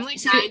like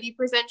 90%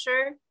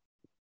 sure.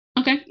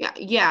 Okay.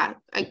 Yeah.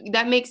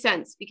 That makes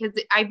sense because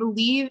I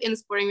believe in the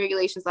sporting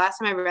regulations, last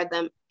time I read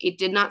them, it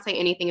did not say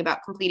anything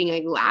about completing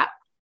a lap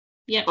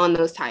on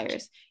those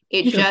tires.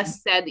 It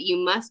just said that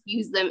you must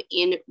use them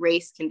in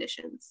race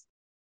conditions.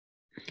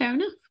 Fair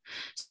enough.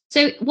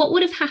 So what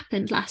would have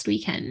happened last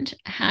weekend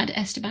had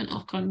Esteban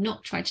Ocon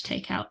not tried to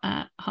take out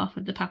half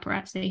of the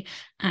paparazzi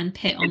and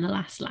pit on the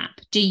last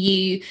lap? Do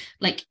you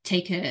like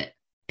take a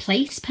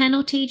place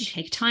penalty? Do you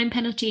take a time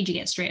penalty? Do you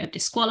get straight up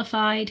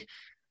disqualified?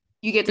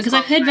 You get because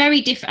I've heard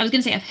very different. I was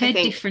going to say I've heard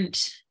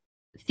different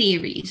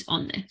theories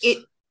on this.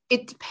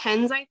 It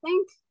depends. I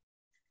think.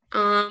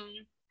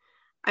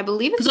 I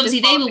believe because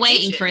obviously they were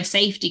waiting for a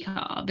safety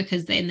car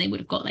because then they would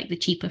have got like the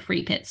cheaper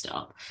free pit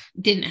stop.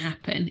 Didn't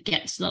happen.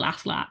 Gets to the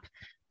last lap.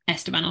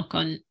 Esteban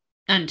Ocon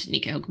and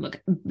Nico Hülkenberg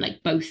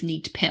like both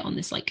need to pit on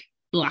this like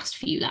last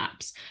few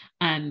laps.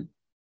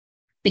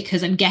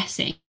 Because I'm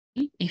guessing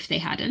if they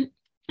hadn't,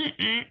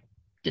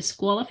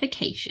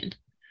 disqualification.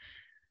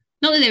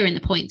 Not that they were in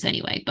the points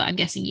anyway, but I'm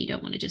guessing you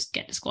don't want to just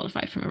get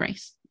disqualified from a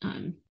race.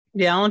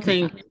 Yeah, I don't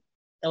think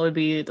that would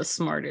be the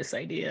smartest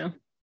idea.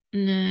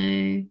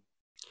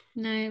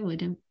 No, it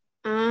wouldn't.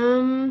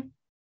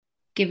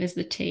 Give us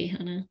the tea,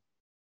 Hannah.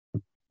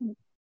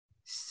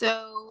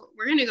 So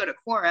we're gonna go to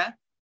Quora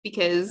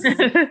because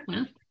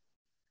well,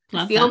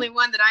 it's the only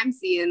one that I'm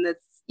seeing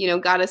that's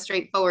got a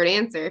straightforward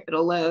answer if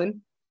it'll load.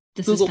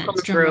 The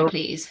suspense drum,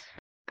 please.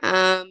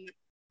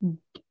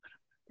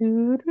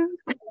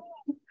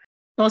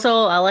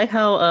 Also, I like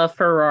how a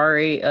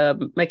Ferrari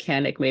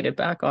mechanic made it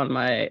back on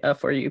my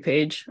For You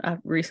page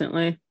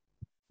recently.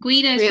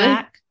 Guido's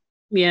back.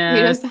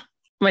 Yeah.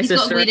 He's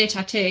got a Guido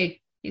tattoo.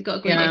 He's got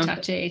a Guido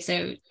tattoo,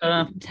 so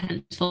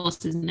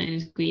henceforth is known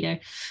as Guido.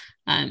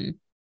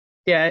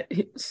 Yeah,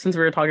 since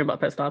we were talking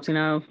about pit stops,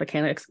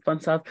 mechanics, fun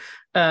stuff.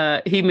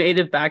 He made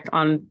it back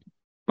on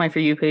my For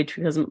You page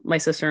because my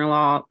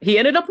sister-in-law, he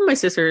ended up on my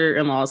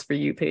sister-in-law's For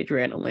You page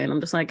randomly, and I'm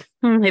just like,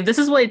 if this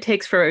is what it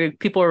takes for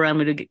people around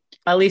me to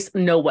at least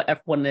know what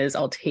F1 is,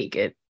 I'll take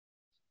it.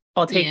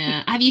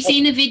 Yeah. Have you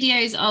seen the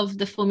videos of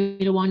the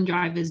Formula One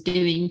drivers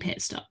doing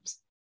pit stops?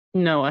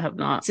 No, I have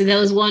not. So there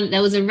was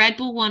a Red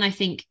Bull one, I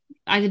think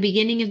either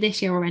beginning of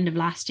this year or end of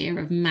last year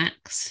of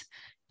Max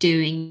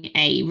doing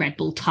a Red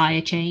Bull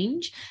tire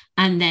change,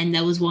 and then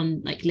there was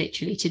one like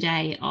literally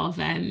today of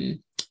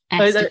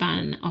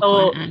Esteban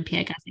Ocon and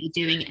Pierre Gasly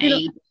doing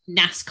a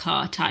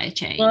NASCAR tire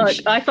change. Well,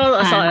 I saw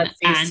that,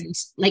 and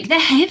like they're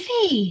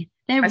heavy.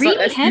 They're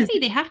really heavy.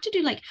 They have to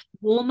do like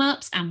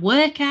warm-ups and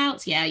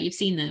workouts. Yeah, you've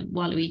seen the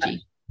Waluigi.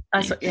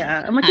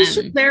 I'm like, he's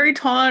just very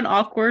tall and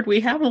awkward.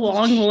 We have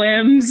long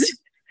limbs.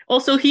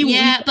 Also,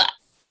 but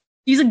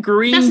he's a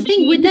green. That's the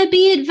thing. Would there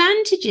be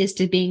advantages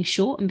to being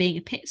short and being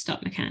a pit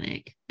stop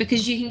mechanic?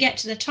 Because you can get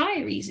to the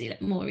tire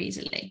more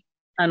easily.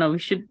 I know we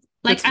should.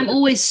 Like, I'm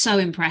always so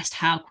impressed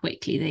how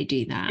quickly they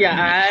do that.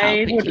 Yeah,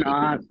 I would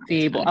not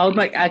be able.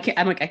 I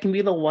can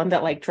be the one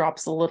that like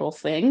drops the little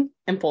thing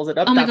and pulls it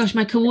up. Oh my gosh,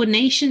 my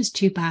coordination's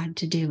too bad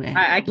to do it.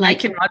 I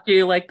cannot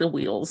do like the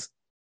wheels.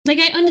 Like,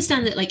 I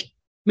understand that like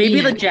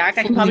maybe the jack.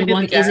 I can probably do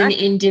the jack. Is an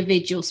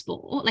individual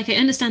sport. Like, I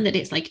understand that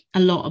it's like a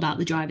lot about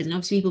the drivers, and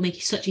obviously people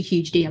make such a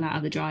huge deal out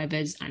of the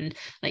drivers and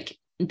like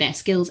their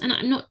skills. And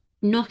I'm not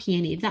knocking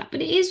any of that,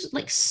 but it is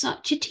like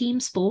such a team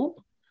sport.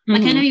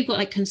 Like, I know you've got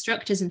like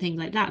constructors and things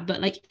like that, but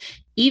like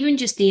even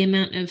just the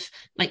amount of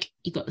like,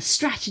 you've got the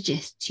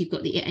strategists, you've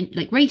got the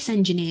like race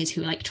engineers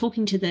who are like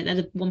talking to the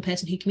other one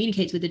person who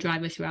communicates with the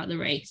driver throughout the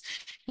race.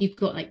 You've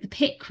got like the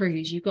pit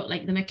crews, you've got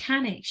like the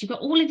mechanics, you've got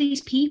all of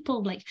these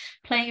people like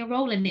playing a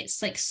role, and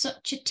it's like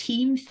such a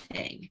team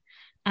thing.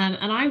 And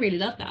I really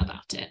love that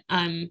about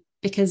it.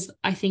 Because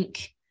I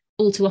think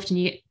all too often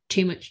you get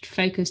too much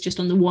focus just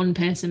on the one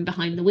person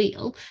behind the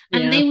wheel,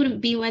 and they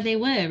wouldn't be where they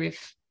were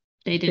if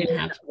they didn't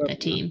have their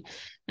team.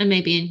 And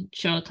maybe in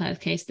Charles Leclerc's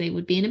case, they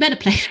would be in a better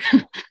place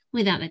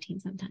without their team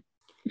sometimes.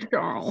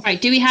 Right,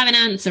 do we have an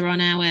answer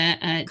on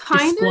our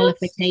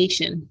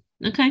disqualification?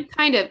 Okay.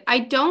 Kind of. I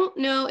don't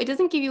know. It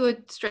doesn't give you a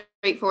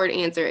straightforward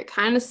answer. It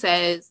kind of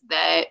says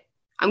that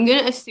I'm going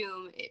to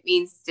assume it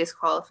means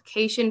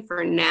disqualification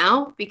for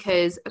now,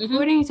 because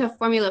according to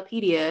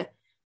Formulapedia,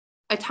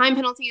 a time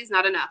penalty is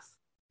not enough.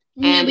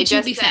 And it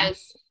just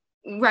says,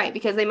 right,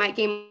 because they might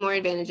gain more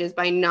advantages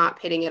by not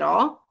pitting at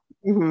all.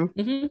 From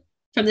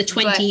the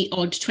 20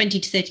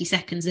 to 30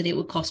 seconds that it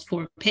would cost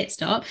for a pit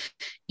stop,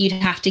 you'd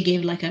have to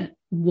give like a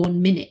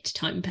 1 minute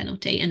time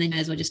penalty, and they may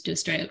as well just do a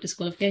straight up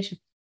disqualification.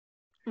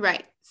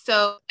 Right.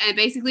 So, and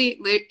basically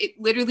it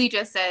literally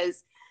just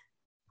says,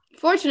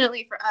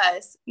 fortunately for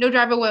us, no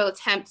driver will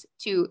attempt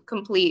to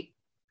complete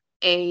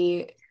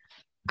a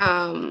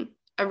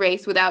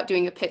race without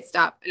doing a pit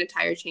stop and a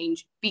tire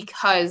change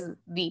because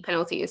the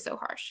penalty is so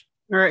harsh.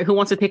 All right, who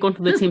wants to take one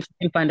for the team so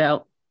we can find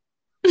out?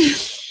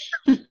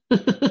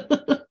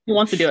 Who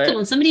wants to do it? Come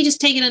on, somebody just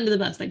take it under the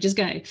bus. Like, just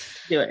go.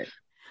 Do it.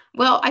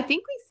 Well, I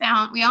think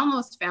we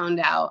almost found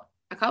out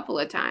a couple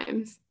of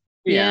times.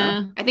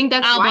 Yeah. I think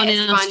that's Albon why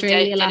in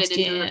Australia last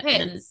year, the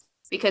pits,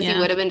 because he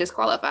would have been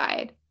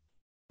disqualified.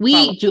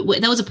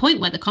 There was a point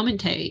where the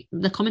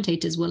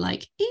commentators were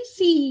like, "Is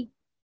he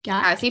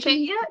Has he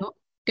paid yet? Not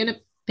gonna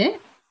pit?"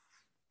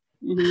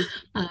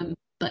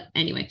 But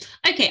anyway,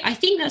 okay, I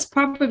think that's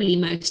probably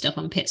most stuff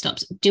on pit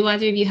stops. Do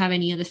either of you have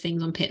any other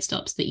things on pit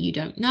stops that you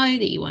don't know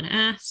that you want to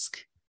ask?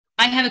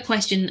 I have a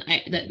question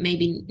that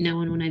maybe no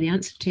one will know the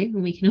answer to,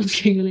 and we can all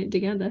Google it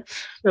together.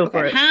 Go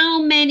for it.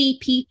 How many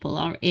people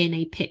are in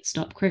a pit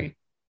stop crew?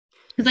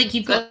 Because like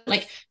you've got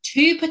like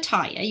 2 per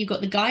tire. You've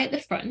got the guy at the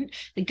front,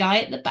 the guy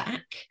at the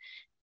back.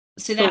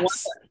 So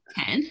that's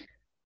 10.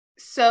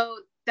 So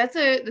that's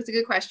a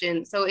good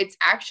question. So it's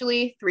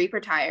actually 3 per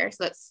tire.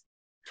 So that's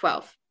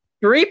 12.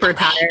 3 per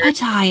tire. Per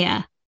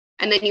tire.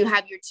 And then you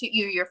have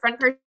your front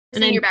person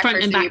and your back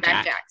person and your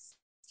back jacks.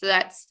 So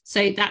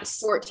that's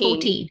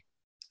 14.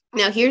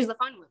 Now here's the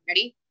fun one.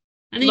 Ready?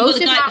 And then you've got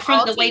the guy at the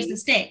front that waves the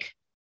stick.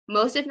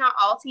 Most, if not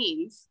all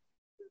teams,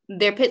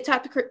 their pit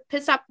stop crew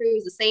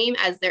is the same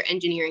as their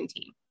engineering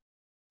team.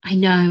 I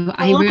know.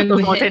 I remember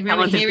hearing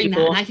that,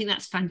 and I think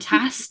that's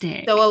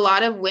fantastic. So a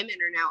lot of women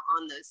are now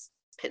on those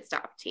pit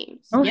stop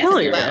teams. Oh,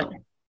 hell yeah.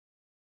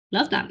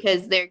 Love that.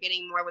 Because they're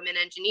getting more women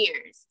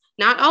engineers.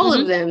 Not all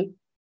of them,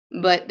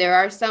 but there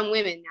are some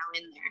women now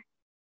in there.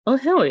 Oh,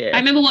 hell yeah. I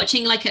remember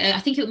watching I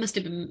think it must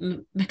have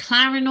been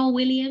McLaren or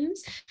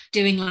Williams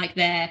doing like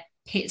their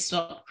pit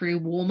stop crew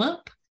warm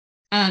up.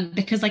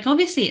 Because like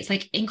obviously it's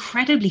like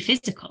incredibly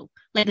physical.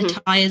 Like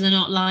the tires are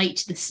not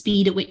light, the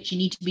speed at which you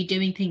need to be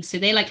doing things. So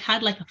they like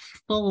had like a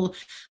full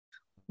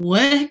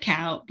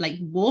workout, like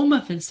warm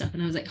up and stuff.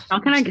 And I was like, how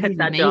can I get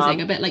that amazing job?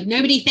 I bet like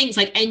nobody thinks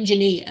like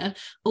engineer,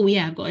 oh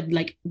yeah, I've got to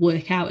like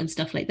work out and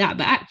stuff like that.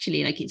 But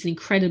actually like it's an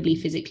incredibly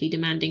physically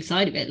demanding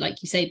side of it.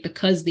 Like you say,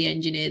 because the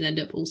engineers end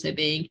up also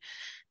being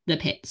the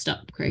pit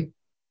stop crew.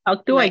 How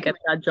do I get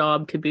that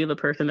job to be the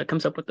person that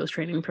comes up with those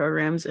training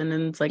programs? And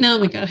then it's like, oh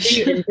my gosh,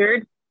 you're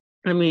injured.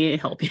 Let me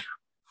help you.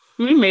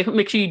 Let me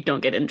make sure you don't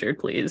get injured,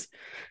 please.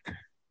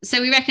 So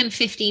we reckon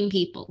 15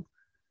 people.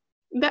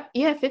 But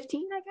yeah,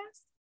 15, I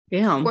guess.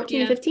 Yeah.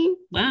 14, 15.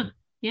 Wow.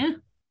 Yeah.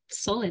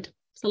 Solid.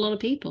 It's a lot of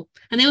people.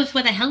 And they always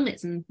wear their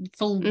helmets and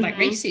full like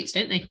race suits,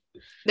 don't they?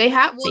 They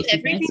have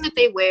everything that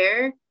they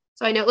wear.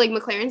 So I know like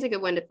McLaren's a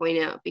good one to point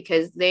out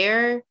because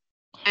they're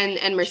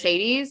and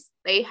Mercedes,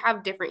 they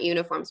have different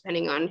uniforms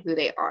depending on who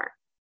they are.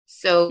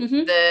 So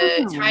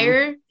Mm-hmm.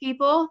 tire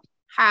people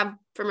have,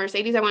 for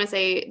Mercedes, I want to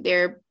say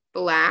they're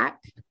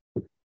black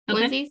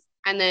onesies.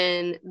 And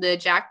then the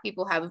Jack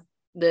people have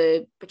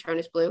the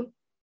Patronus blue.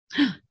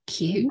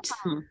 Cute.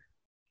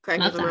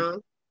 Correct Love me if I'm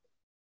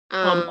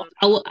that. wrong.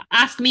 I will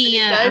ask me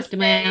after say,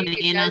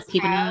 Miami, and I'll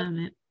keep an eye on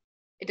it.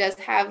 It does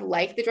have,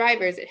 like the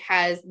drivers, it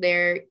has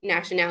their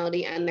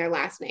nationality and their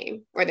last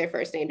name or their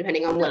first name,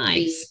 depending on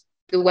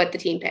what the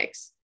team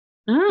picks.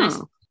 Oh,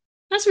 nice.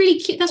 That's really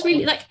cute. That's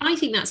really, like, I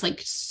think that's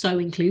like so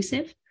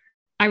inclusive.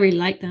 I really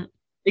like that.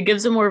 It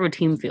gives it more of a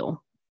team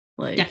feel.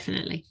 Like, There's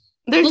definitely.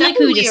 well, like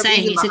we were just a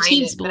saying, it's a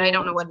team it, sport, but I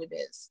don't know what it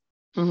is.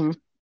 Mm-hmm.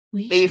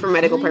 Maybe for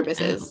medical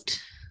purposes.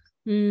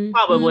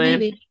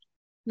 Probably.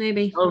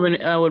 Maybe.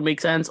 That would make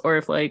sense. Or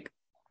if like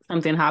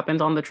something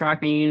happens on the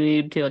track and you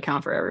need to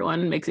account for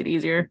everyone, it makes it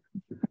easier.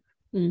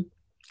 Because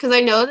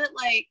I know that,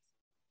 like,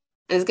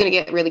 and it's gonna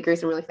get really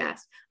gruesome really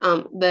fast.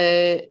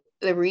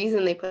 The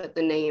reason they put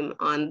the name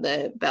on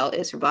the belt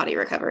is for body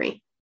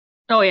recovery.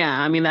 Oh yeah,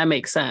 I mean that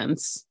makes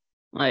sense.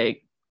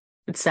 Like,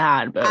 it's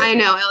sad, but I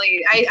know,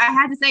 Ellie. I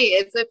had to say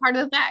it's a part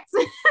of the facts.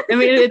 I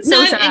mean, it's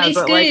so sad, it's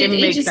but good. like it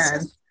makes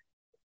sense.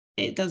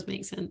 It does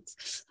make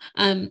sense.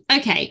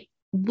 Okay.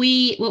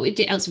 What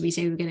else did we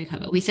say we were going to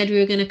cover? We said we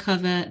were going to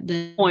cover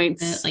the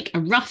points, like a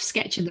rough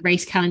sketch of the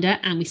race calendar,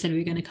 and we said we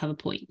were going to cover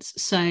points.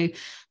 So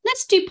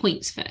let's do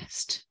points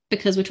first,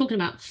 because we're talking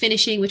about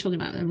finishing, we're talking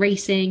about the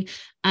racing.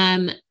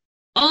 On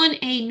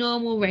a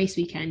normal race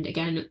weekend,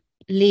 again,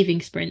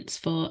 leaving sprints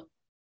for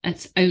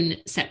its own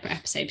separate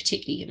episode,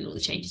 particularly given all the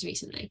changes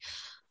recently.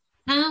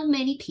 How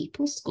many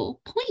people score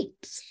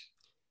points?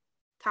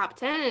 Top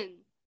 10.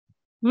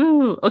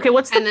 Woo. Okay,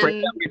 what's the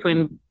breakdown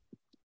between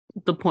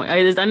the point?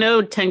 I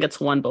know 10 gets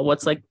 1, but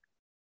what's like,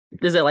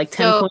 is it like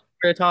 10 points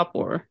for the top,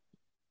 or?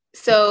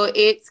 So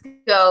it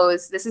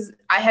goes,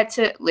 I had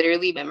to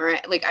literally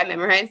memorize, like I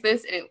memorized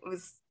this, and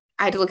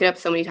I had to look it up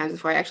so many times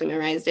before I actually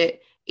memorized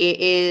it. It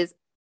is,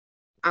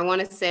 I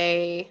want to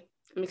say,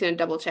 I'm just going to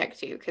double check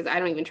too, because I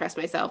don't even trust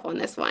myself on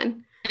this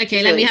one.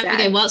 Okay, let me have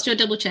a go. Whilst you're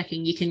double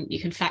checking, you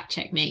can fact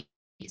check me.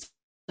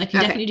 I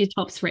can definitely do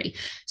top 3.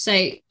 So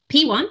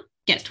P1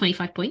 gets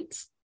 25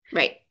 points.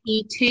 Right.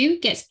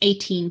 P2 gets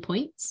 18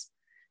 points.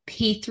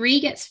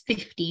 P3 gets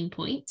 15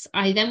 points.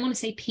 I then want to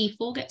say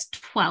P4 gets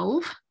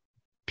 12.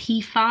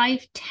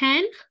 P5,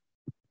 10.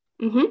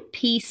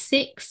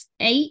 P6,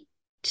 8.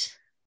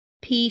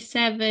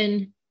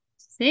 P7,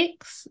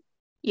 6.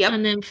 Yep.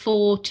 And then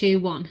 4, 2,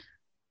 1.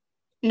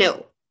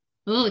 No.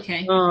 Oh,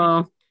 okay.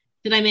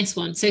 Did I miss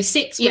one? So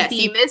 6 would yes,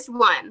 you missed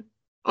one.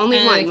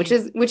 Only one,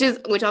 okay.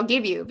 which I'll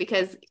give you,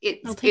 because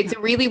it's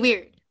really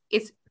weird.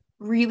 It's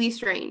really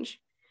strange.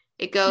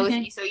 It goes,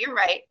 so you're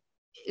right.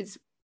 It's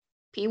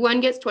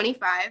P1 gets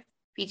 25,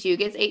 P2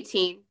 gets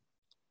 18,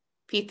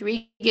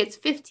 P3 gets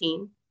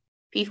 15,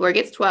 P4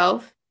 gets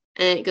 12,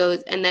 and it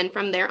goes, and then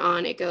from there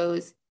on, it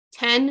goes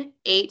 10,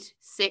 8,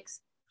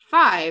 6,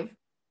 5,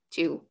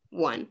 2,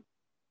 1.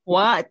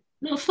 What?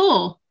 Not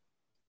 4.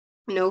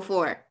 No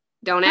 4.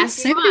 Don't That's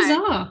ask me so why.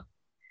 bizarre.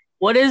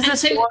 What is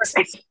this?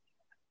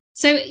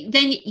 So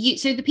then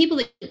so the people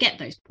that get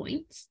those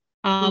points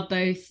are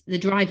both the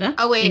driver.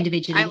 Oh wait,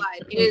 individually. I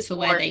lied. It is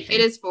 4. It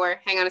is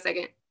 4. Hang on a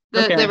second.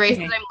 The race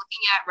that I'm looking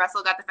at,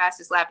 Russell got the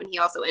fastest lap, and he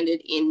also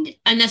ended in.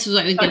 And that's what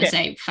I was going to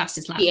say.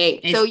 Fastest lap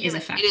P8. So is a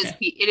factor.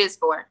 It is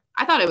 4.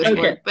 I thought it was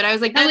 4, but I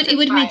was like, it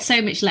would have made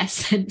so much less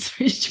sense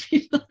for it to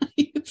be 5.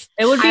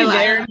 It would be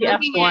very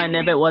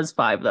F1 if it was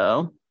 5,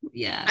 though.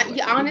 Yeah.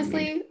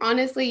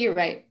 Honestly, you're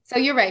right. So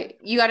you're right.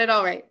 You got it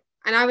all right.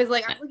 And I was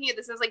like, I was looking at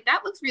this, and I was like,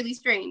 that looks really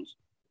strange.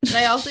 But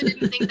I also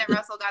didn't think that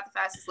Russell got the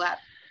fastest lap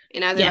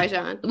in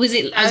Azerbaijan. Yeah. Was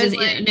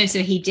it? No, so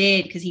he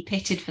did, because he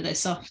pitted for the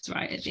softs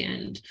right at the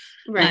end.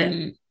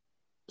 Right.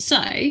 So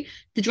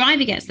the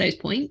driver gets those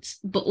points,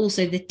 but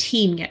also the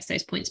team gets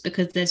those points,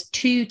 because there's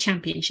 2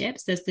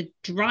 championships. There's the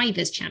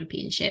Drivers'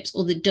 Championships,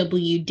 or the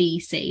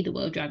WDC, the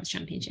World Drivers'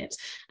 Championships,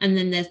 and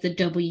then there's the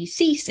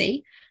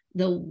WCC,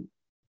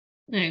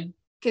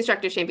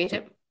 Constructors'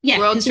 Championship. Yeah,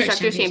 World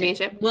Constructors'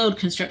 Championship. World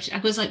Construction. I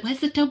was like, where's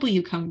the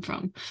W come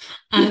from?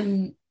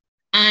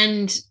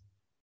 And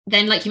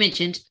then, like you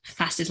mentioned,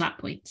 fastest lap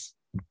points.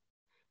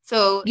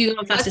 So you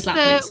got fastest lap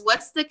points.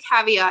 What's the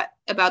caveat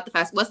about the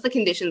fast? What's the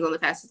conditions on the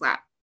fastest lap?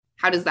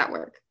 How does that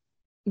work?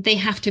 They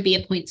have to be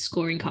a point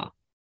scoring car.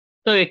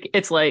 So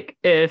it's like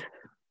if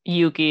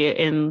Yuki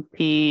in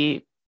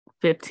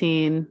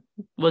P15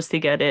 was to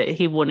get it,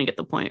 he wouldn't get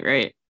the point,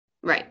 right?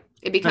 Right.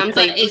 It becomes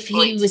like if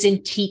he was in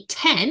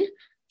T10,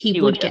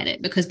 he would get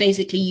it, because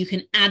basically you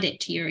can add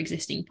it to your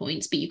existing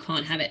points, but you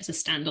can't have it as a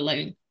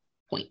standalone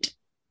point.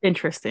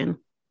 Interesting.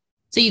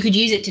 So you could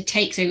use it to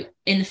take. So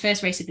in the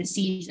first race of the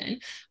season,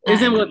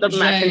 isn't what the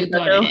match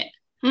got it?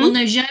 Well,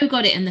 no, Zhou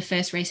got it in the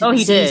first race of the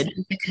season,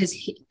 did. Because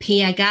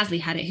Pierre Gasly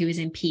had it, who was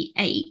in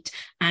P8,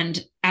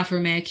 and Alfa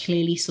Romeo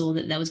clearly saw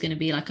that there was going to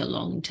be like a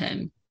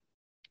long-term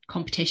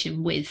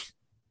competition with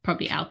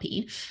probably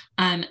Alpine.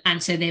 And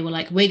so they were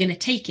like, we're going to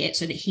take it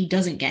so that he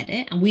doesn't get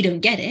it, and we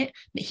don't get it,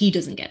 but he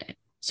doesn't get it.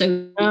 So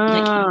you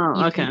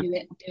can do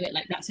it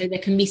like that. So there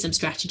can be some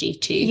strategy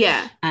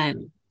to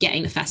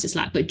getting the fastest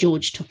lap. But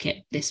George took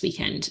it this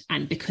weekend,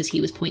 and because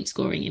he was point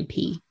scoring in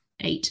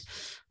P8,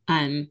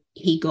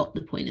 he got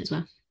the point as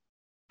well.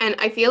 And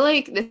I feel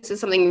like this is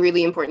something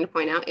really important to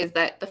point out, is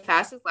that the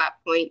fastest lap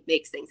point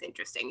makes things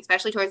interesting,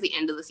 especially towards the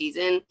end of the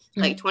season.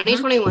 Like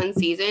 2021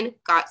 season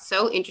got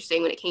so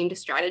interesting when it came to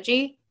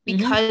strategy,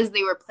 because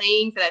they were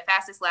playing for that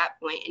fastest lap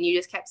point, and you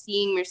just kept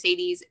seeing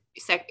Mercedes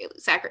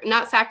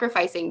not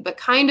sacrificing, but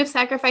kind of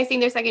sacrificing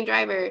their second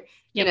driver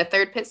in a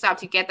third pit stop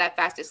to get that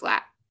fastest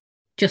lap.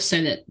 Just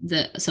so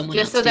that someone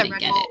else didn't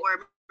get it.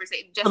 Or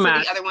Mercedes, just so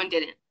the other one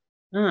didn't.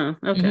 Oh,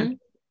 okay.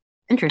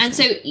 Interesting. And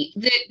so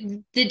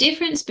the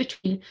difference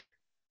between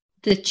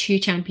the two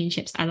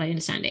championships, as I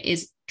understand it,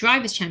 is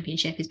Drivers'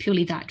 Championship is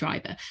purely that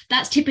driver.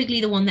 That's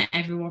typically the one that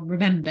everyone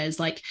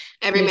remembers. Like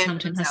Lewis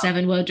Hamilton has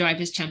 7 World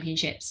Drivers'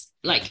 Championships,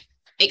 like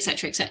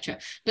etc. etc.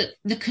 But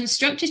the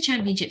Constructors'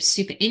 Championship is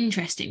super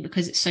interesting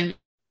because it's so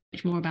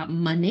much more about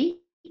money.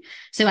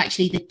 So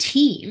actually the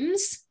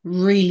teams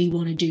really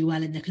want to do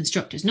well in the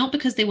constructors, not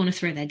because they want to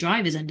throw their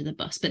drivers under the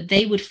bus, but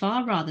they would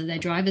far rather their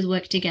drivers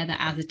work together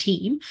as a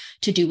team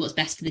to do what's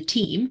best for the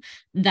team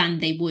than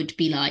they would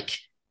be like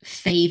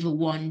favor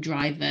one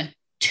driver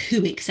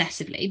too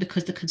excessively,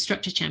 because the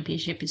Constructors'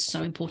 Championship is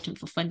so important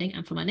for funding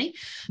and for money,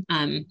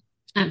 and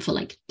for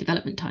like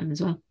development time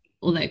as well.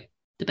 Although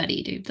the better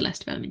you do, the less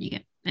development you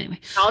get.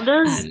 Anyway, how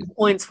does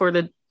points for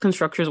the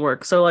constructors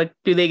work? So like,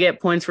 do they get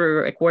points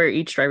for like where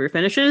each driver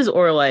finishes,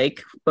 or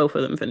like both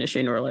of them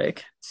finishing, or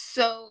like?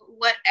 So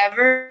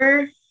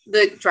whatever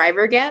the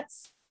driver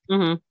gets,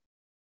 the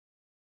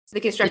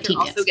constructor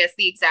also gets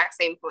the exact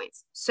same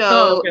points.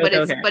 So,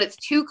 but it's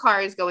 2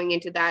 cars going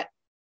into that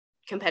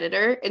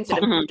competitor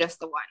instead of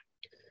just the one.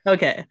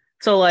 Okay.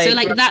 So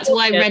like that's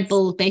why Red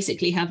Bull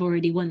basically have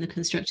already won the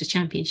Constructors'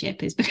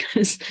 Championship, is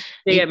because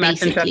they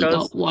basically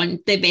got one.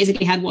 They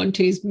basically had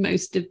 1-2s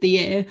most of the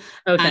year,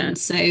 and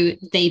so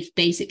they've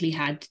basically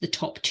had the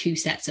top 2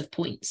 sets of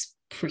points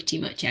pretty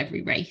much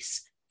every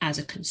race as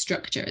a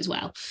constructor as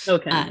well.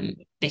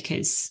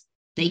 Because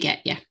they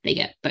get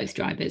both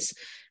drivers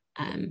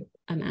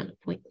amount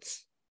of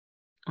points.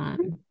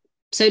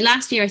 So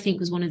last year I think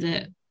was one of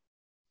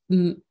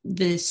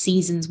the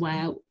seasons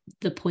where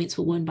the points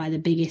were won by the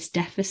biggest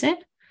deficit,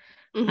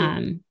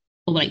 or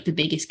like the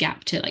biggest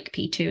gap to like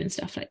P2 and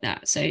stuff like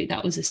that. So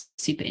that was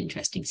a super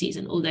interesting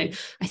season, although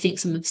I think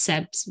some of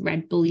Seb's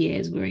Red Bull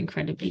years were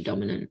incredibly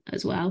dominant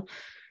as well,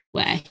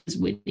 where he was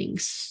winning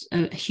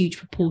a huge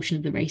proportion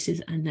of the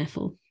races and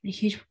therefore a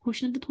huge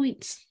proportion of the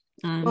points.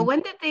 Well,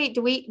 when did they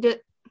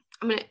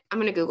I'm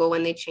gonna Google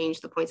when they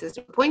changed the point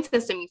system. The point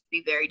system used to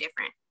be very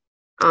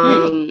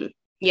different.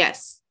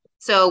 Yes.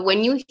 So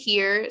when you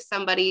hear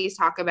somebody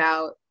talk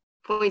about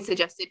points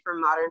adjusted for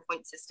modern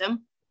point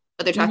system,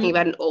 but they're talking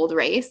about an old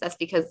race, that's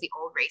because the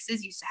old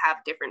races used to have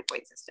different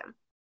point system.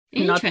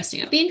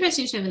 Interesting. It'd be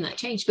interesting to know when that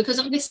changed, because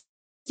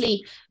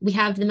obviously we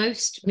have the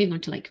most, moving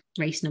on to like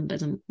race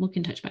numbers, and we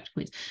can touch back to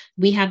points.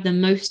 We have the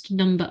most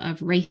number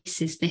of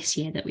races this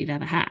year that we've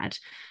ever had,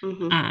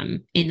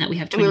 in that we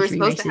have 23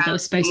 races. That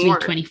was supposed to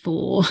be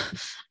 24,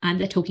 and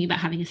they're talking about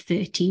having a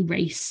 30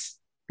 race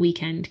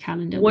weekend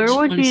calendar. Where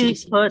would you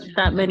put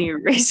that many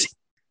races?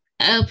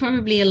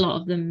 Probably a lot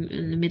of them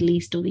in the Middle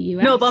East or the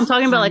US. No, but I'm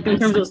talking about like in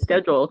terms of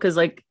schedule, because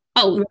like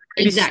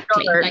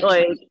exactly.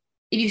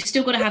 If you've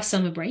still got to have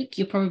summer break,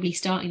 you're probably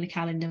starting the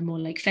calendar more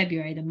like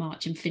February than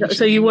March and finishing.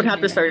 So you would have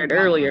to start it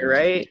earlier,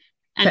 right?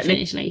 And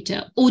finish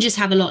later, or just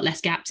have a lot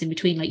less gaps in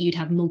between. Like you'd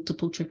have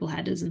multiple triple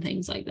headers and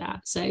things like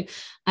that. So,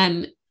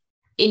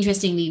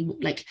 interestingly,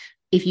 like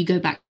if you go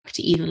back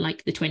to even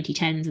like the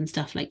 2010s and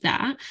stuff like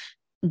that,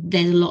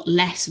 there's a lot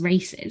less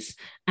races.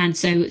 And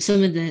so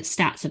some of the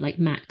stats of like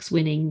Max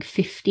winning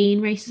 15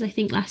 races, I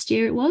think last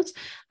year it was,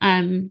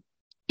 in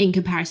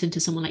comparison to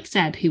someone like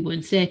Seb who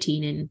won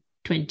 13 in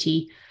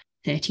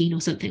 2013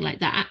 or something like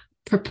that.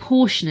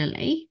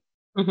 Proportionally,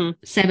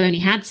 Seb only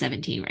had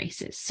 17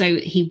 races, so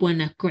he won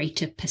a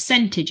greater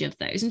percentage of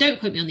those. And don't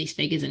quote me on these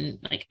figures, and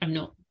like I'm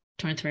not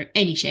trying to throw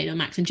any shade on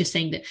Max. I'm just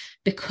saying that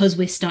because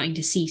we're starting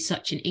to see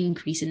such an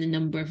increase in the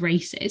number of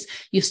races,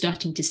 you're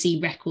starting to see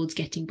records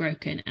getting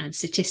broken and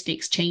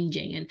statistics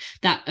changing, and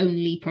that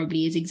only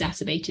probably is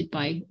exacerbated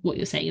by what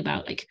you're saying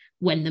about like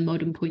when the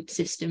modern point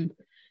system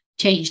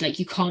changed. Like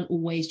you can't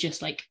always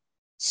just like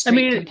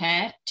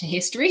compare to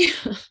history.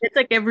 It's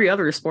like every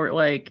other sport,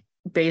 like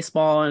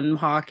baseball and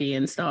hockey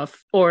and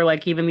stuff, or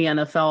like even the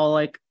NFL.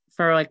 Like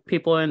for like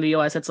people in the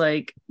US, it's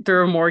like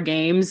there are more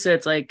games.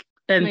 It's like,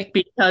 and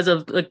because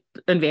of like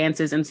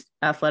advances in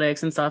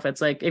athletics and stuff,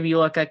 it's like if you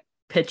look at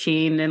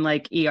pitching and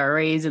like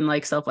ERAs and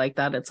like stuff like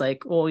that, it's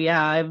like, well,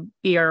 yeah, I've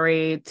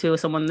ERA to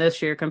someone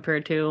this year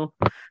compared to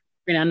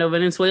Fernando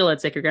Venezuela.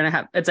 It's like you're gonna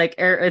have, it's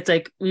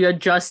like you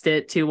adjust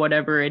it to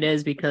whatever it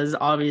is, because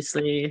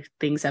obviously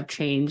things have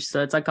changed.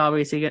 So it's like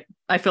obviously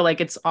I feel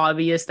like it's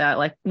obvious that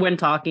like when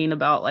talking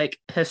about like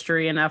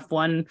history and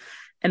F1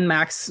 and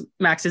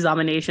Max's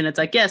domination, it's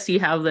like, yes,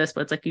 you have this,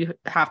 but it's like you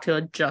have to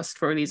adjust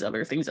for these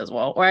other things as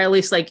well, or at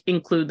least like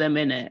include them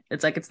in it.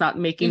 It's like it's not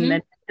making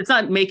mention it's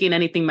not making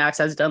anything Max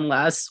has done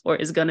less or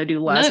is gonna do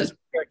less. No. It's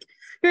like,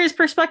 here's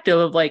perspective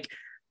of like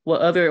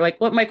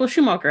what Michael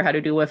Schumacher had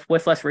to do with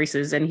less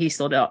races, and he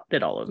still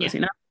did all of this, you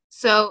know?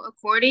 So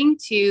according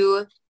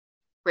to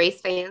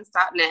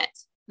racefans.net,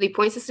 the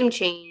point system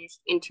changed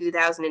in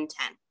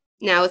 2010.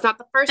 Now, it's not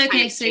the first time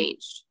it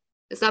changed.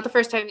 It's not the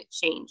first time it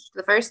changed.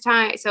 The first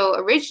time, so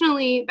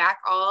originally back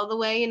all the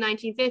way in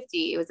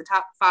 1950, it was the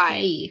top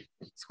 5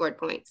 scored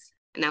points,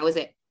 and that was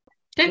it.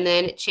 Okay. And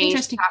then it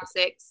changed to top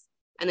 6,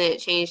 and then it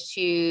changed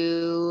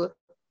to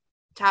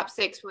top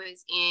 6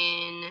 was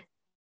in,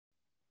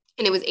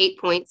 and it was 8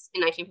 points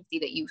in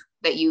 1950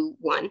 that you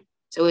won.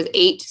 So it was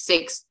 8,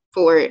 6,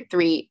 4,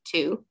 3,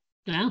 2.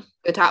 Wow.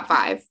 The top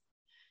 5.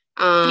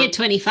 You get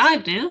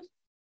 25 now.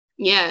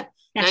 Yeah.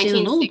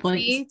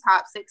 1960,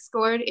 top 6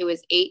 scored. It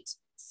was 8,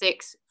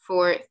 6,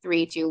 4,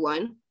 3, 2, 1.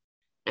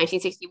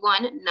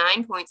 1961,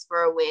 9 points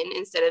for a win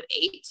instead of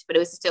 8, but it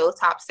was still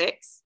top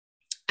 6.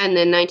 And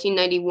then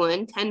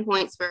 1991, 10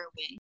 points for a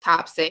win,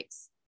 top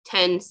 6.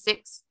 10,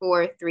 6,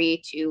 4,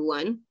 3, 2,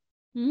 1.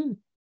 And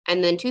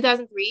then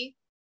 2003,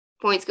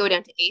 points go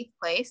down to 8th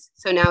place.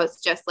 So now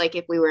it's just like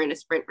if we were in a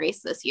sprint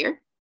race this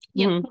year.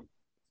 Yeah.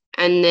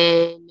 And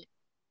then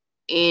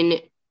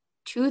in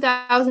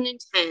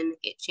 2010,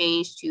 it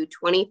changed to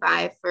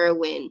 25 for a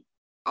win,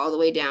 all the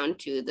way down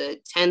to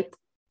the 10th,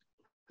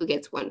 who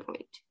gets 1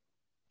 point.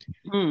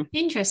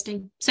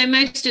 Interesting. So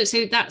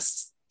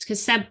that's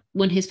because Seb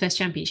won his first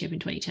championship in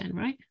 2010,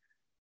 right?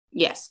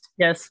 Yes.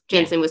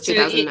 Jensen was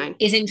 2009. So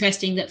it's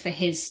interesting that for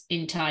his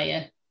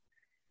entire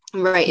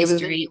history, it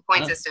was the new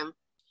point system.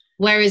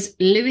 Whereas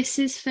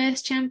Lewis's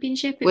first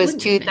championship was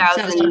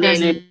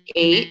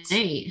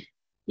 2008.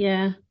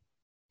 Yeah.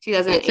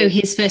 2008. So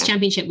his first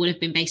championship would have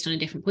been based on a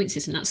different point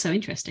system. That's so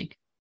interesting.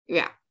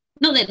 Yeah.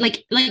 Not that,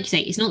 like you say,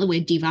 it's not that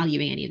we're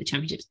devaluing any of the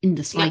championships in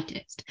the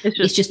slightest. Yeah.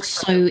 It's just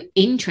so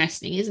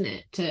interesting, isn't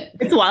it?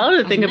 It's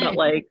wild to think about,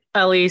 like,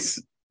 at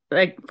least,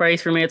 like,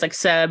 Bryce, for me, it's like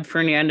Seb,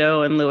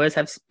 Fernando, and Lewis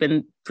have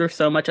been through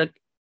so much, like,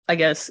 I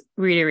guess,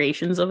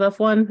 reiterations of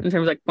F1 in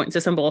terms of, like, point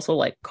system, but also,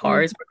 like,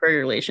 cars,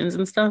 regulations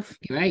and stuff.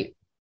 You're right.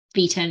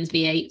 V10s,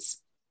 V8s,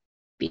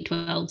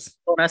 V12s.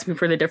 Don't ask me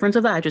for the difference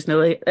of that. I just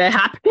know it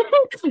happened.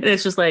 And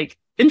it's just, like,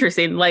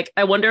 interesting. Like,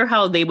 I wonder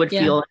how they would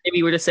feel if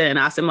you were to sit and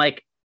ask them,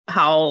 like,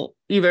 how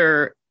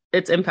either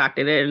it's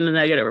impacted it in a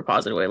negative or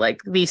positive way,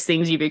 like these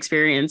things you've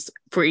experienced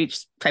for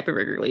each type of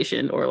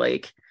regulation, or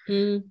like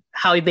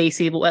how they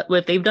see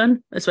what they've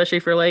done, especially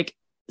for like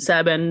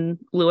Seb and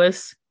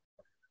Lewis.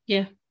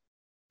 Yeah.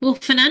 Well,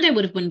 Fernando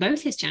would have won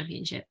both his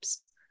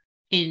championships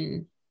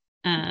in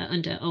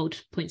under old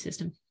point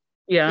system.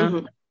 Yeah.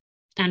 Mm-hmm.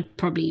 And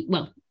probably,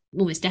 well,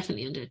 almost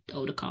definitely under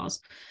older cars.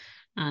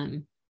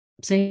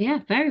 So yeah,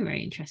 very,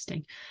 very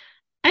interesting.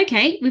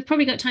 Okay, we've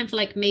probably got time for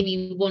like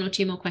maybe 1 or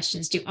 2 more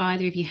questions. Do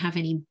either of you have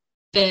any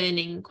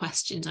burning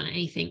questions on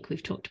anything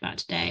we've talked about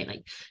today?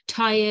 Like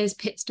tyres,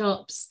 pit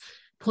stops,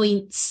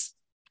 points,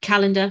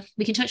 calendar.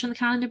 We can touch on the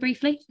calendar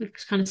briefly. We've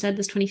kind of said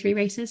there's 23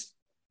 races.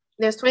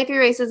 There's 23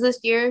 races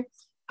this year.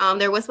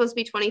 There was supposed to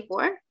be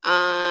 24.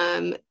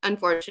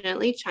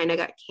 Unfortunately, China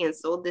got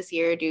canceled this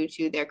year due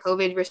to their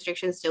COVID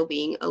restrictions still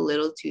being a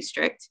little too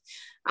strict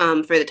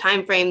for the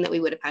time frame that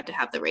we would have had to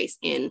have the race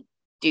in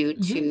due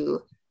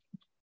to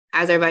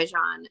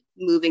Azerbaijan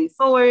moving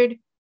forward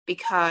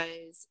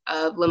because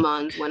of Le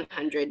Mans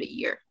 100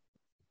 year.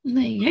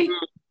 There you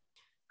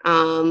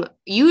go.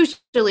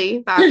 Usually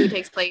Baku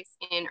takes place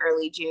in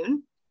early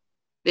June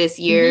this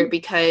year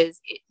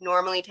because it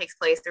normally takes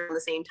place around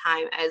the same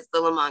time as the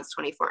Le Mans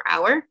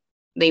 24-hour.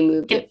 They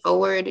moved it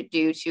forward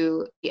due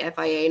to the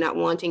FIA not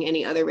wanting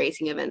any other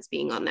racing events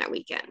being on that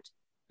weekend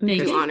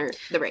to honor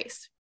the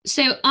race.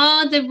 So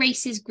are the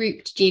races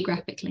grouped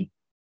geographically?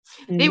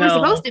 They were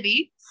supposed to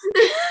be.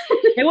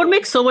 It would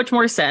make so much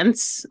more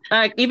sense.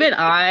 Even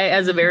I,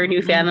 as a very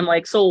new fan, I'm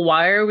like, so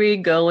why are we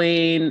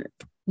going?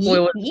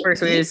 What was the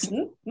first race?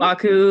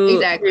 Baku.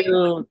 Exactly.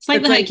 It's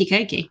like the hokey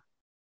cokey.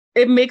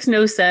 It makes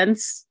no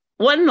sense.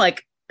 One,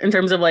 like in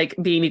terms of like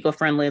being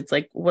eco-friendly, it's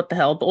like what the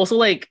hell. But also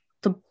like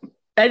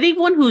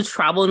anyone who's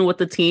traveling with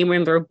the team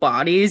and their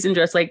bodies and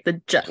just like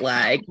the jet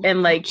lag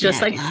and like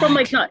just like from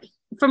like not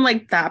from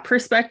like that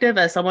perspective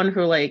as someone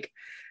who like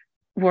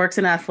works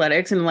in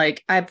athletics and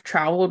like I've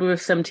traveled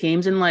with some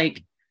teams and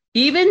like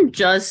even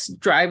just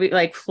driving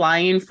like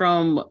flying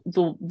from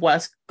the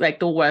west, like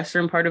the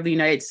western part of the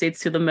United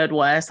States to the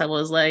Midwest, I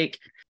was like,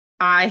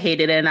 I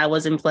hated it and I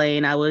wasn't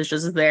playing. I was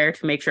just there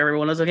to make sure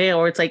everyone was okay.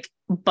 Or it's like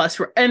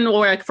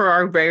or like for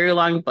our very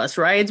long bus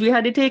rides we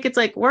had to take, it's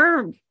like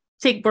we're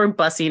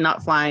busing,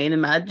 not flying.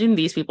 Imagine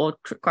these people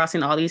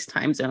crossing all these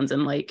time zones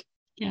and like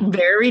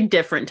very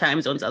different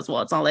time zones as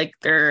well. It's not like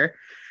they're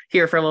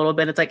here for a little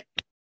bit. It's like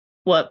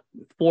what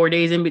 4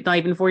 days in, not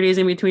even 4 days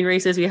in between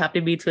races, we have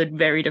to be to a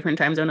very different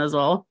time zone as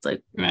well. It's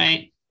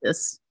like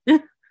this.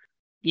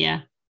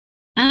 Yeah.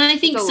 And I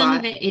think some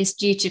of it is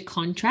due to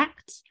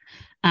contracts,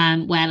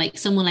 where like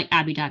someone like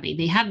Abu Dhabi,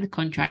 they have the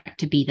contract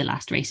to be the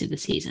last race of the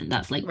season.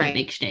 That's like the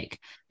big shtick.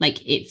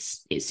 Like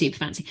it's super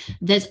fancy.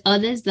 There's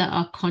others that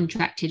are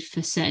contracted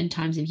for certain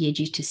times of year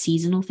due to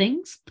seasonal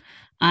things.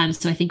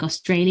 So I think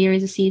Australia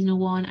is a seasonal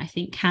one. I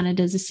think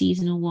Canada's a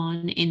seasonal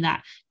one, in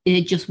that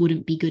it just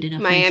wouldn't be good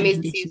enough racing Miami's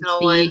a conditions seasonal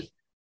for you. one.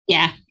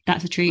 Yeah,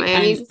 that's a true.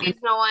 Miami's a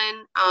seasonal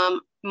one.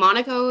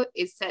 Monaco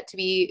is set to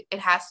be, it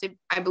has to,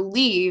 I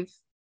believe,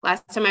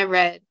 last time I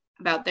read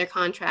about their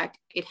contract,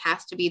 it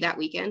has to be that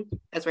weekend.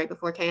 That's right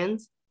before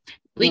Cannes.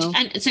 Which,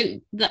 and so,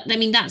 I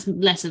mean, that's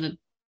less of a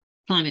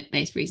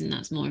climate-based reason.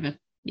 That's more of a,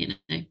 yeah.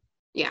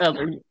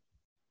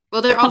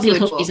 Well, they're also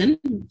equal reason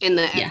in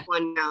the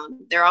F1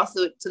 round. They're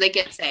also, so they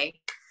get say.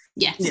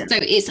 Yes. Yeah. So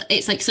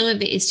it's like some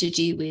of it is to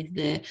do with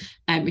the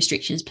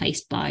restrictions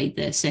placed by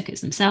the circuits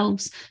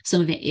themselves.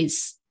 Some of it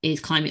is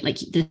climate, like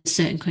there's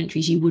certain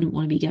countries you wouldn't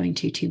want to be going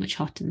to too much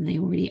hotter than they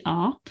already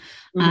are.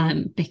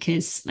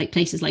 Because like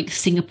places like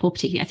Singapore,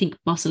 particularly, I think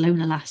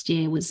Barcelona last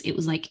year it was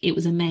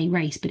a May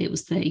race, but it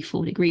was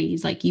 34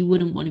 degrees. Like you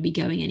wouldn't want to be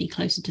going any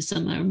closer to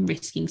summer and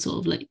risking sort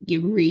of like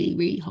your really,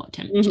 really hot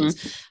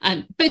temperatures,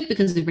 both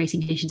because of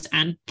racing conditions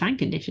and fan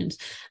conditions.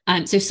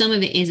 So some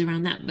of it is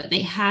around that, but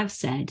they have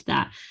said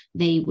that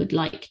they would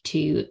like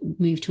to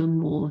move to a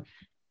more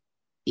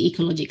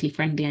ecologically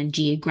friendly and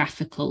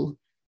geographical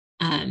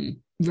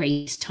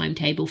race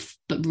timetable,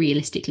 but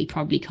realistically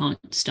probably can't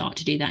start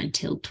to do that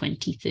until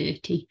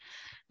 2030,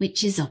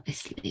 which is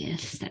obviously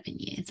 7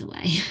 years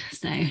away.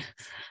 So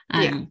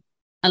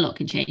a lot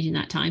can change in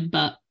that time,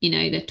 but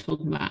they're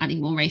talking about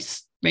adding more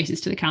races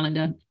to the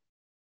calendar.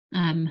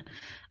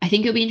 I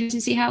think it'll be interesting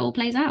to see how it all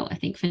plays out. I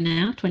think for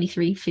now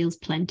 23 feels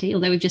plenty,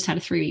 although we've just had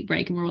a 3-week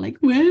break and we're all like,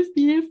 where's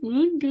the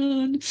F1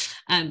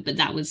 gone? But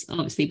that was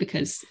obviously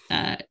because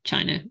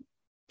China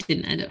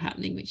didn't end up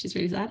happening, which is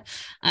really sad.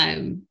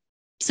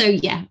 So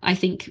yeah, I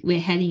think we're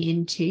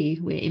in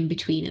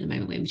between at the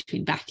moment. We're in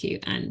between Baku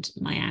and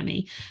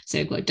Miami. So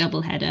we've got a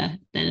double header,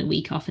 then a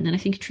week off, and then I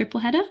think a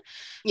triple header.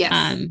 Yes.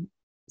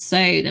 So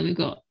then we've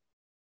got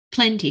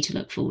plenty to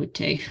look forward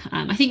to.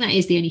 I think that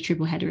is the only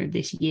triple header of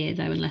this year,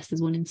 though, unless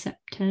there's one in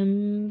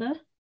September.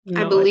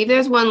 I believe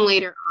there's one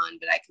later on,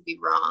 but I could be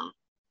wrong.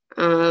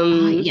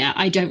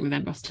 I don't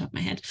remember off the top of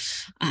my head.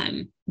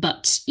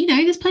 But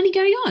there's plenty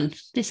going on.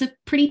 It's a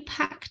pretty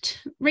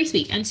packed race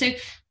week, and so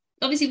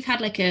obviously we've had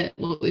like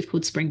what we've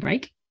called spring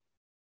break.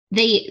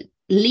 They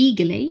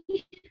legally,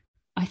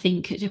 I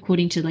think,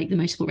 according to like the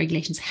motorsport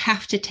regulations,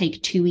 have to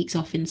take 2 weeks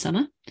off in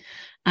summer.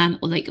 Or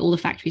like all the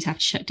factories have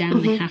to shut down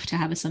and they have to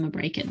have a summer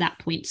break at that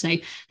point. So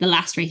the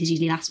last race is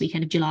usually last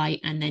weekend of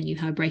July, and then you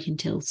have a break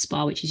until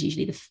Spa, which is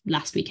usually the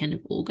last weekend of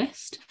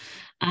August.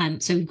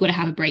 So we've got to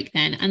have a break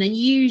then, and then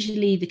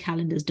usually the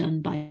calendar's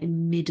done by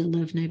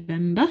middle of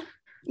November.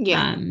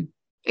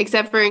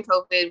 Except for in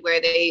COVID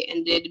where they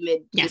ended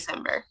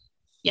mid-December.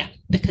 Yeah,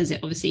 because it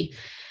obviously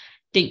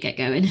didn't get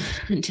going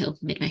until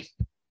mid-May.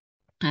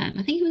 I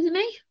think it was in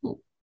May or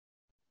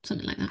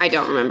something like that. I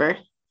don't remember.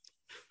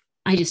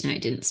 I just know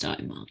it didn't start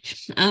in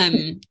March.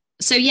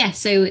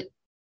 So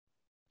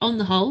on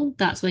the whole,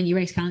 that's when your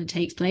race calendar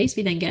takes place.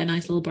 We then get a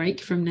nice little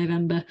break from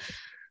November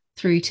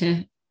through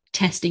to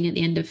testing at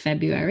the end of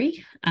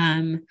February.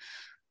 The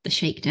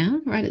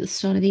shakedown right at the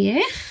start of the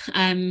year.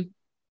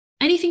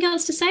 Anything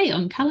else to say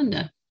on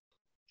calendar?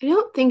 I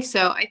don't think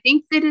so. I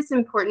think that it's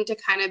important to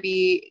kind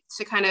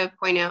of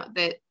point out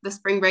that the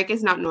spring break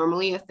is not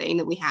normally a thing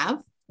that we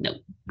have. No.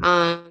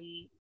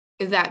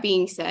 That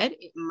being said,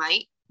 it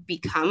might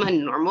become a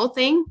normal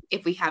thing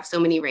if we have so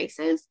many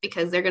races,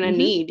 because they're going to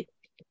need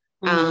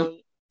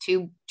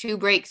two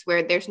breaks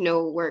where there's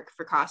no work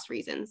for cost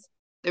reasons.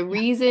 The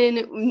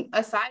reason,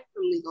 aside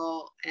from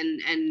legal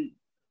and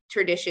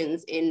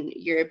traditions in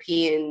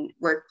European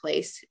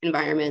workplace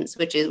environments,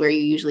 which is where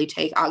you usually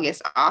take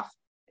August off,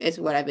 is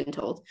what I've been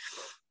told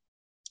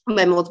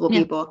by multiple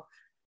people.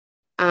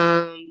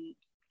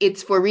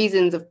 It's for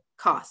reasons of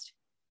cost.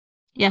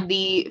 Yeah.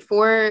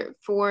 For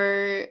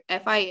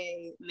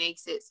FIA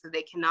makes it so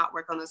they cannot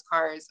work on those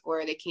cars,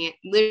 or they can't,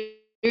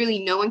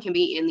 literally no one can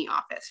be in the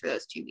office for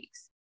those 2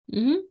 weeks.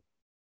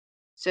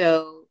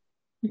 So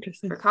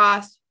for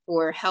cost,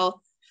 for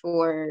health,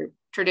 for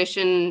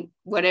tradition,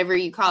 whatever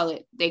you call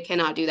it, they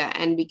cannot do that.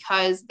 And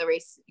because the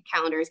race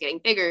calendar is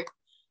getting bigger,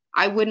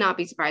 I would not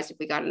be surprised if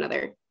we got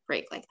another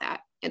break like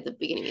that at the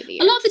beginning of the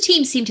year. A lot of the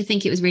teams seem to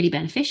think it was really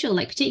beneficial,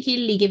 like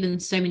particularly given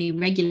so many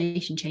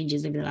regulation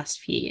changes over the last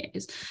few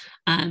years.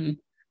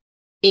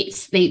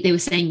 They were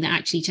saying that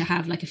actually to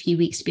have like a few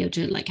weeks to be able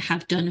to like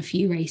have done a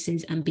few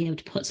races and be able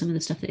to put some of the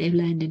stuff that they've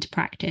learned into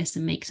practice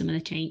and make some of the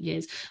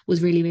changes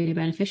was really, really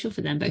beneficial for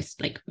them. Both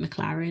like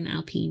McLaren,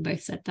 Alpine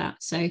both said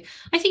that. So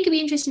I think it'd be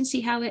interesting to see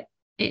how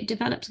it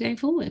develops going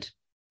forward.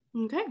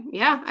 Okay.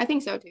 Yeah, I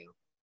think so too.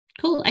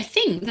 Cool. I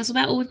think that's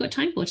about all we've got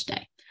time for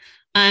today.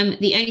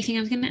 The only thing I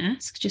was going to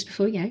ask just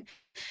before we go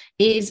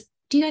is,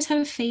 do you guys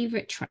have a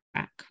favorite track?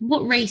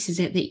 What race is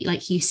it that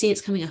like you see it's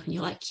coming up and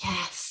you're like,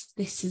 yes,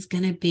 this is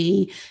going to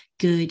be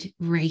good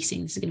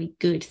racing. This is going to be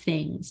good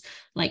things.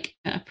 Like,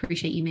 I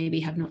appreciate you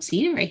maybe have not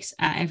seen a race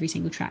at every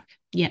single track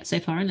yet so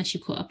far, unless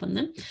you've caught up on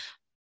them.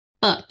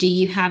 But do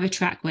you have a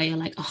track where you're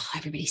like, oh,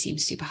 everybody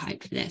seems super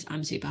hyped for this.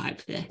 I'm super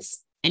hyped for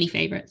this. Any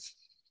favorites?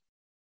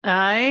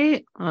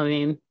 I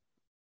mean,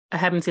 I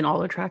haven't seen all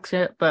the tracks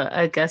yet, but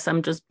I guess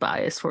I'm just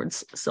biased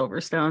towards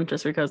Silverstone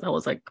just because that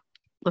was like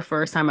the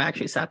first time I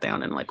actually sat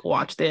down and like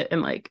watched it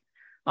and like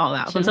all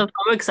that fun Sure. stuff.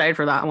 I'm excited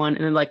for that one.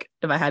 And then like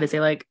if I had to say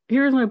like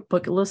here's my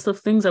bucket list of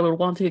things I would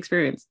want to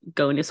experience,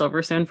 going to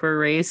Silverstone for a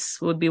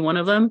race would be one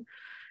of them.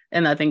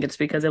 And I think it's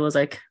because it was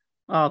like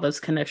all those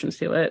connections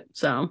to it.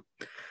 So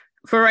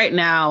for right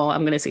now,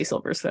 I'm gonna say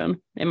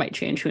Silverstone. It might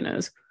change, who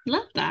knows.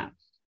 Love that.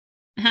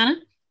 Hannah?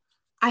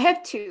 I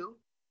have two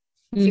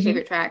Mhm.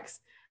 favorite tracks.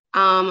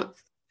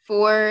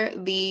 For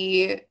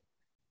the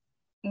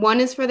one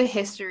is for the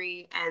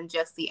history and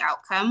just the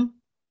outcome,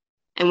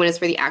 and one is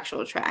for the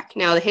actual track.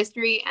 Now, the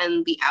history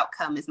and the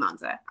outcome is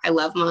Monza. I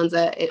love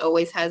Monza. It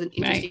always has an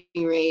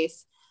interesting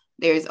race.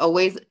 We've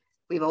always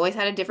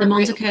had a different The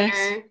Monza winner.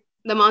 curse.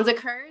 The Monza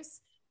curse.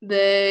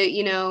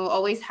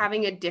 Always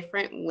having a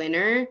different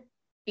winner.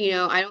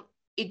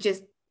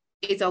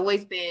 It's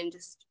always been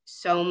just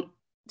so.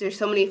 There's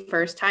so many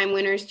first time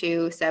winners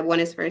too. Seb won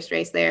his first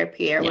race there.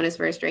 Pierre won his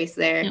first race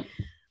there. Yep.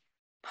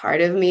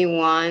 Part of me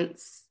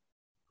wants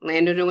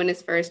Lando to win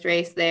his first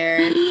race there.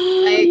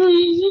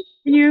 Can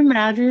you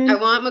imagine? I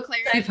want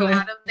McLaren to come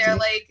out of their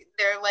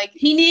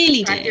he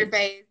nearly tractor did.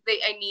 phase.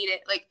 I need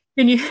it.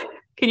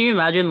 Can you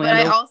imagine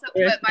Lando?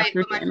 But my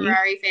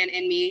Ferrari fan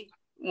in me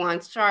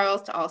wants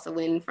Charles to also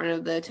win in front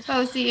of the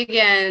Tifosi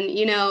again,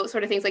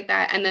 sort of things like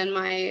that. And then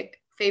my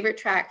favorite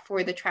track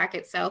for the track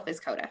itself is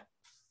Coda.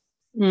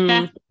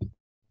 I'm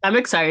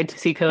excited to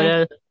see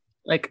Coda.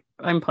 Like,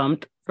 I'm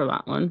pumped for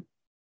that one.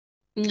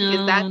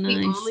 Because that's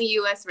the only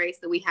US race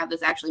that we have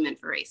that's actually meant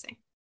for racing.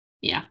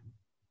 Yeah.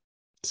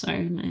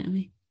 Sorry,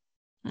 Miami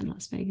and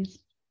Las Vegas.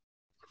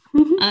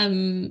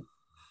 Mine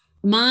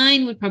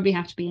would probably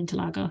have to be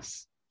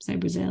Interlagos, so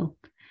Brazil,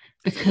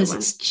 because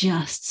it's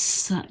just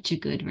such a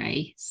good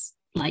race.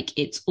 Like,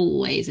 it's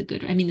always a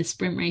good. I mean, the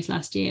sprint race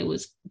last year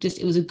was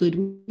a good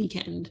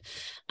weekend,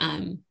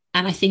 and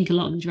I think a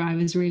lot of the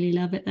drivers really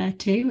love it there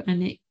too,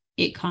 and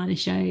it kind of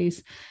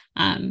shows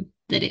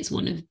that it's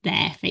one of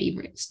their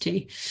favorites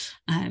too.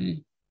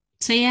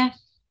 So yeah,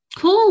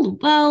 cool.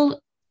 Well,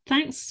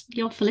 thanks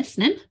y'all for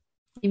listening.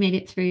 You made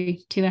it through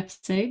 2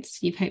 episodes.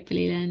 You've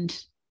hopefully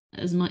learned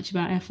as much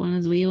about F1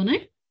 as we all know.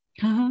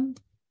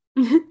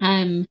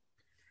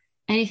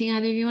 Anything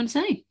either of you want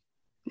to say?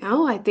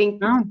 No, I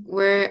think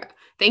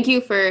thank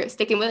you for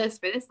sticking with us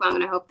for this long,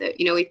 and I hope that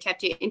we've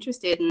kept you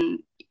interested, and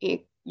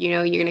you're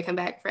going to come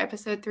back for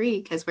episode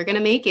 3 because we're going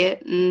to make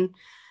it and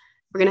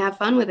we're going to have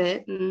fun with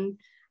it. And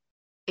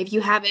if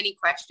you have any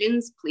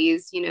questions,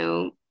 please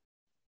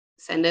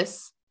send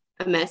us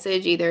a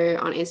message either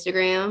on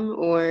Instagram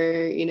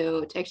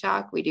or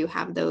TikTok. We do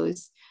have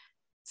those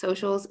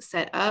socials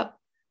set up,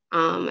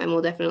 and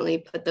we'll definitely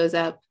put those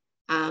up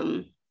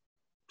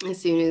as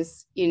soon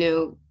as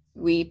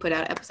we put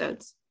out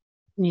episodes.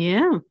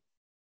 Yeah,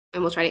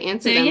 and we'll try to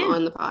answer them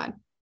on the pod.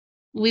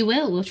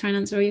 We'll try and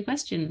answer all your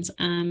questions,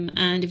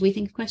 and if we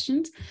think of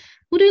questions,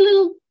 we'll do a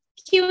little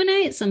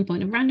Q&A at some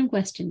point of random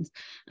questions,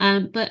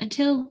 but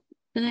until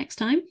the next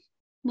time,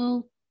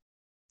 we'll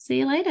see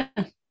you later.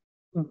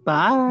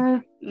 Bye.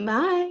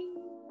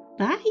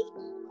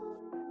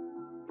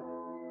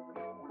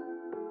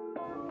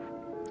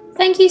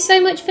 Thank you so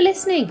much for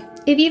listening.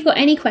 If you've got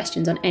any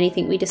questions on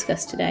anything we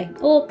discussed today,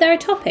 or there are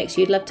topics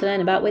you'd love to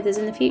learn about with us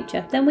in the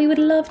future, then we would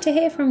love to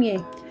hear from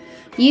you.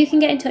 You can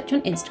get in touch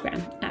on Instagram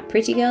at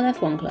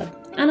PrettyGirlF1 Club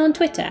and on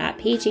Twitter at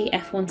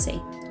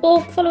PGF1C,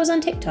 or follow us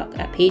on TikTok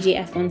at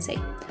PGF1C.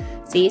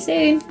 See you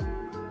soon.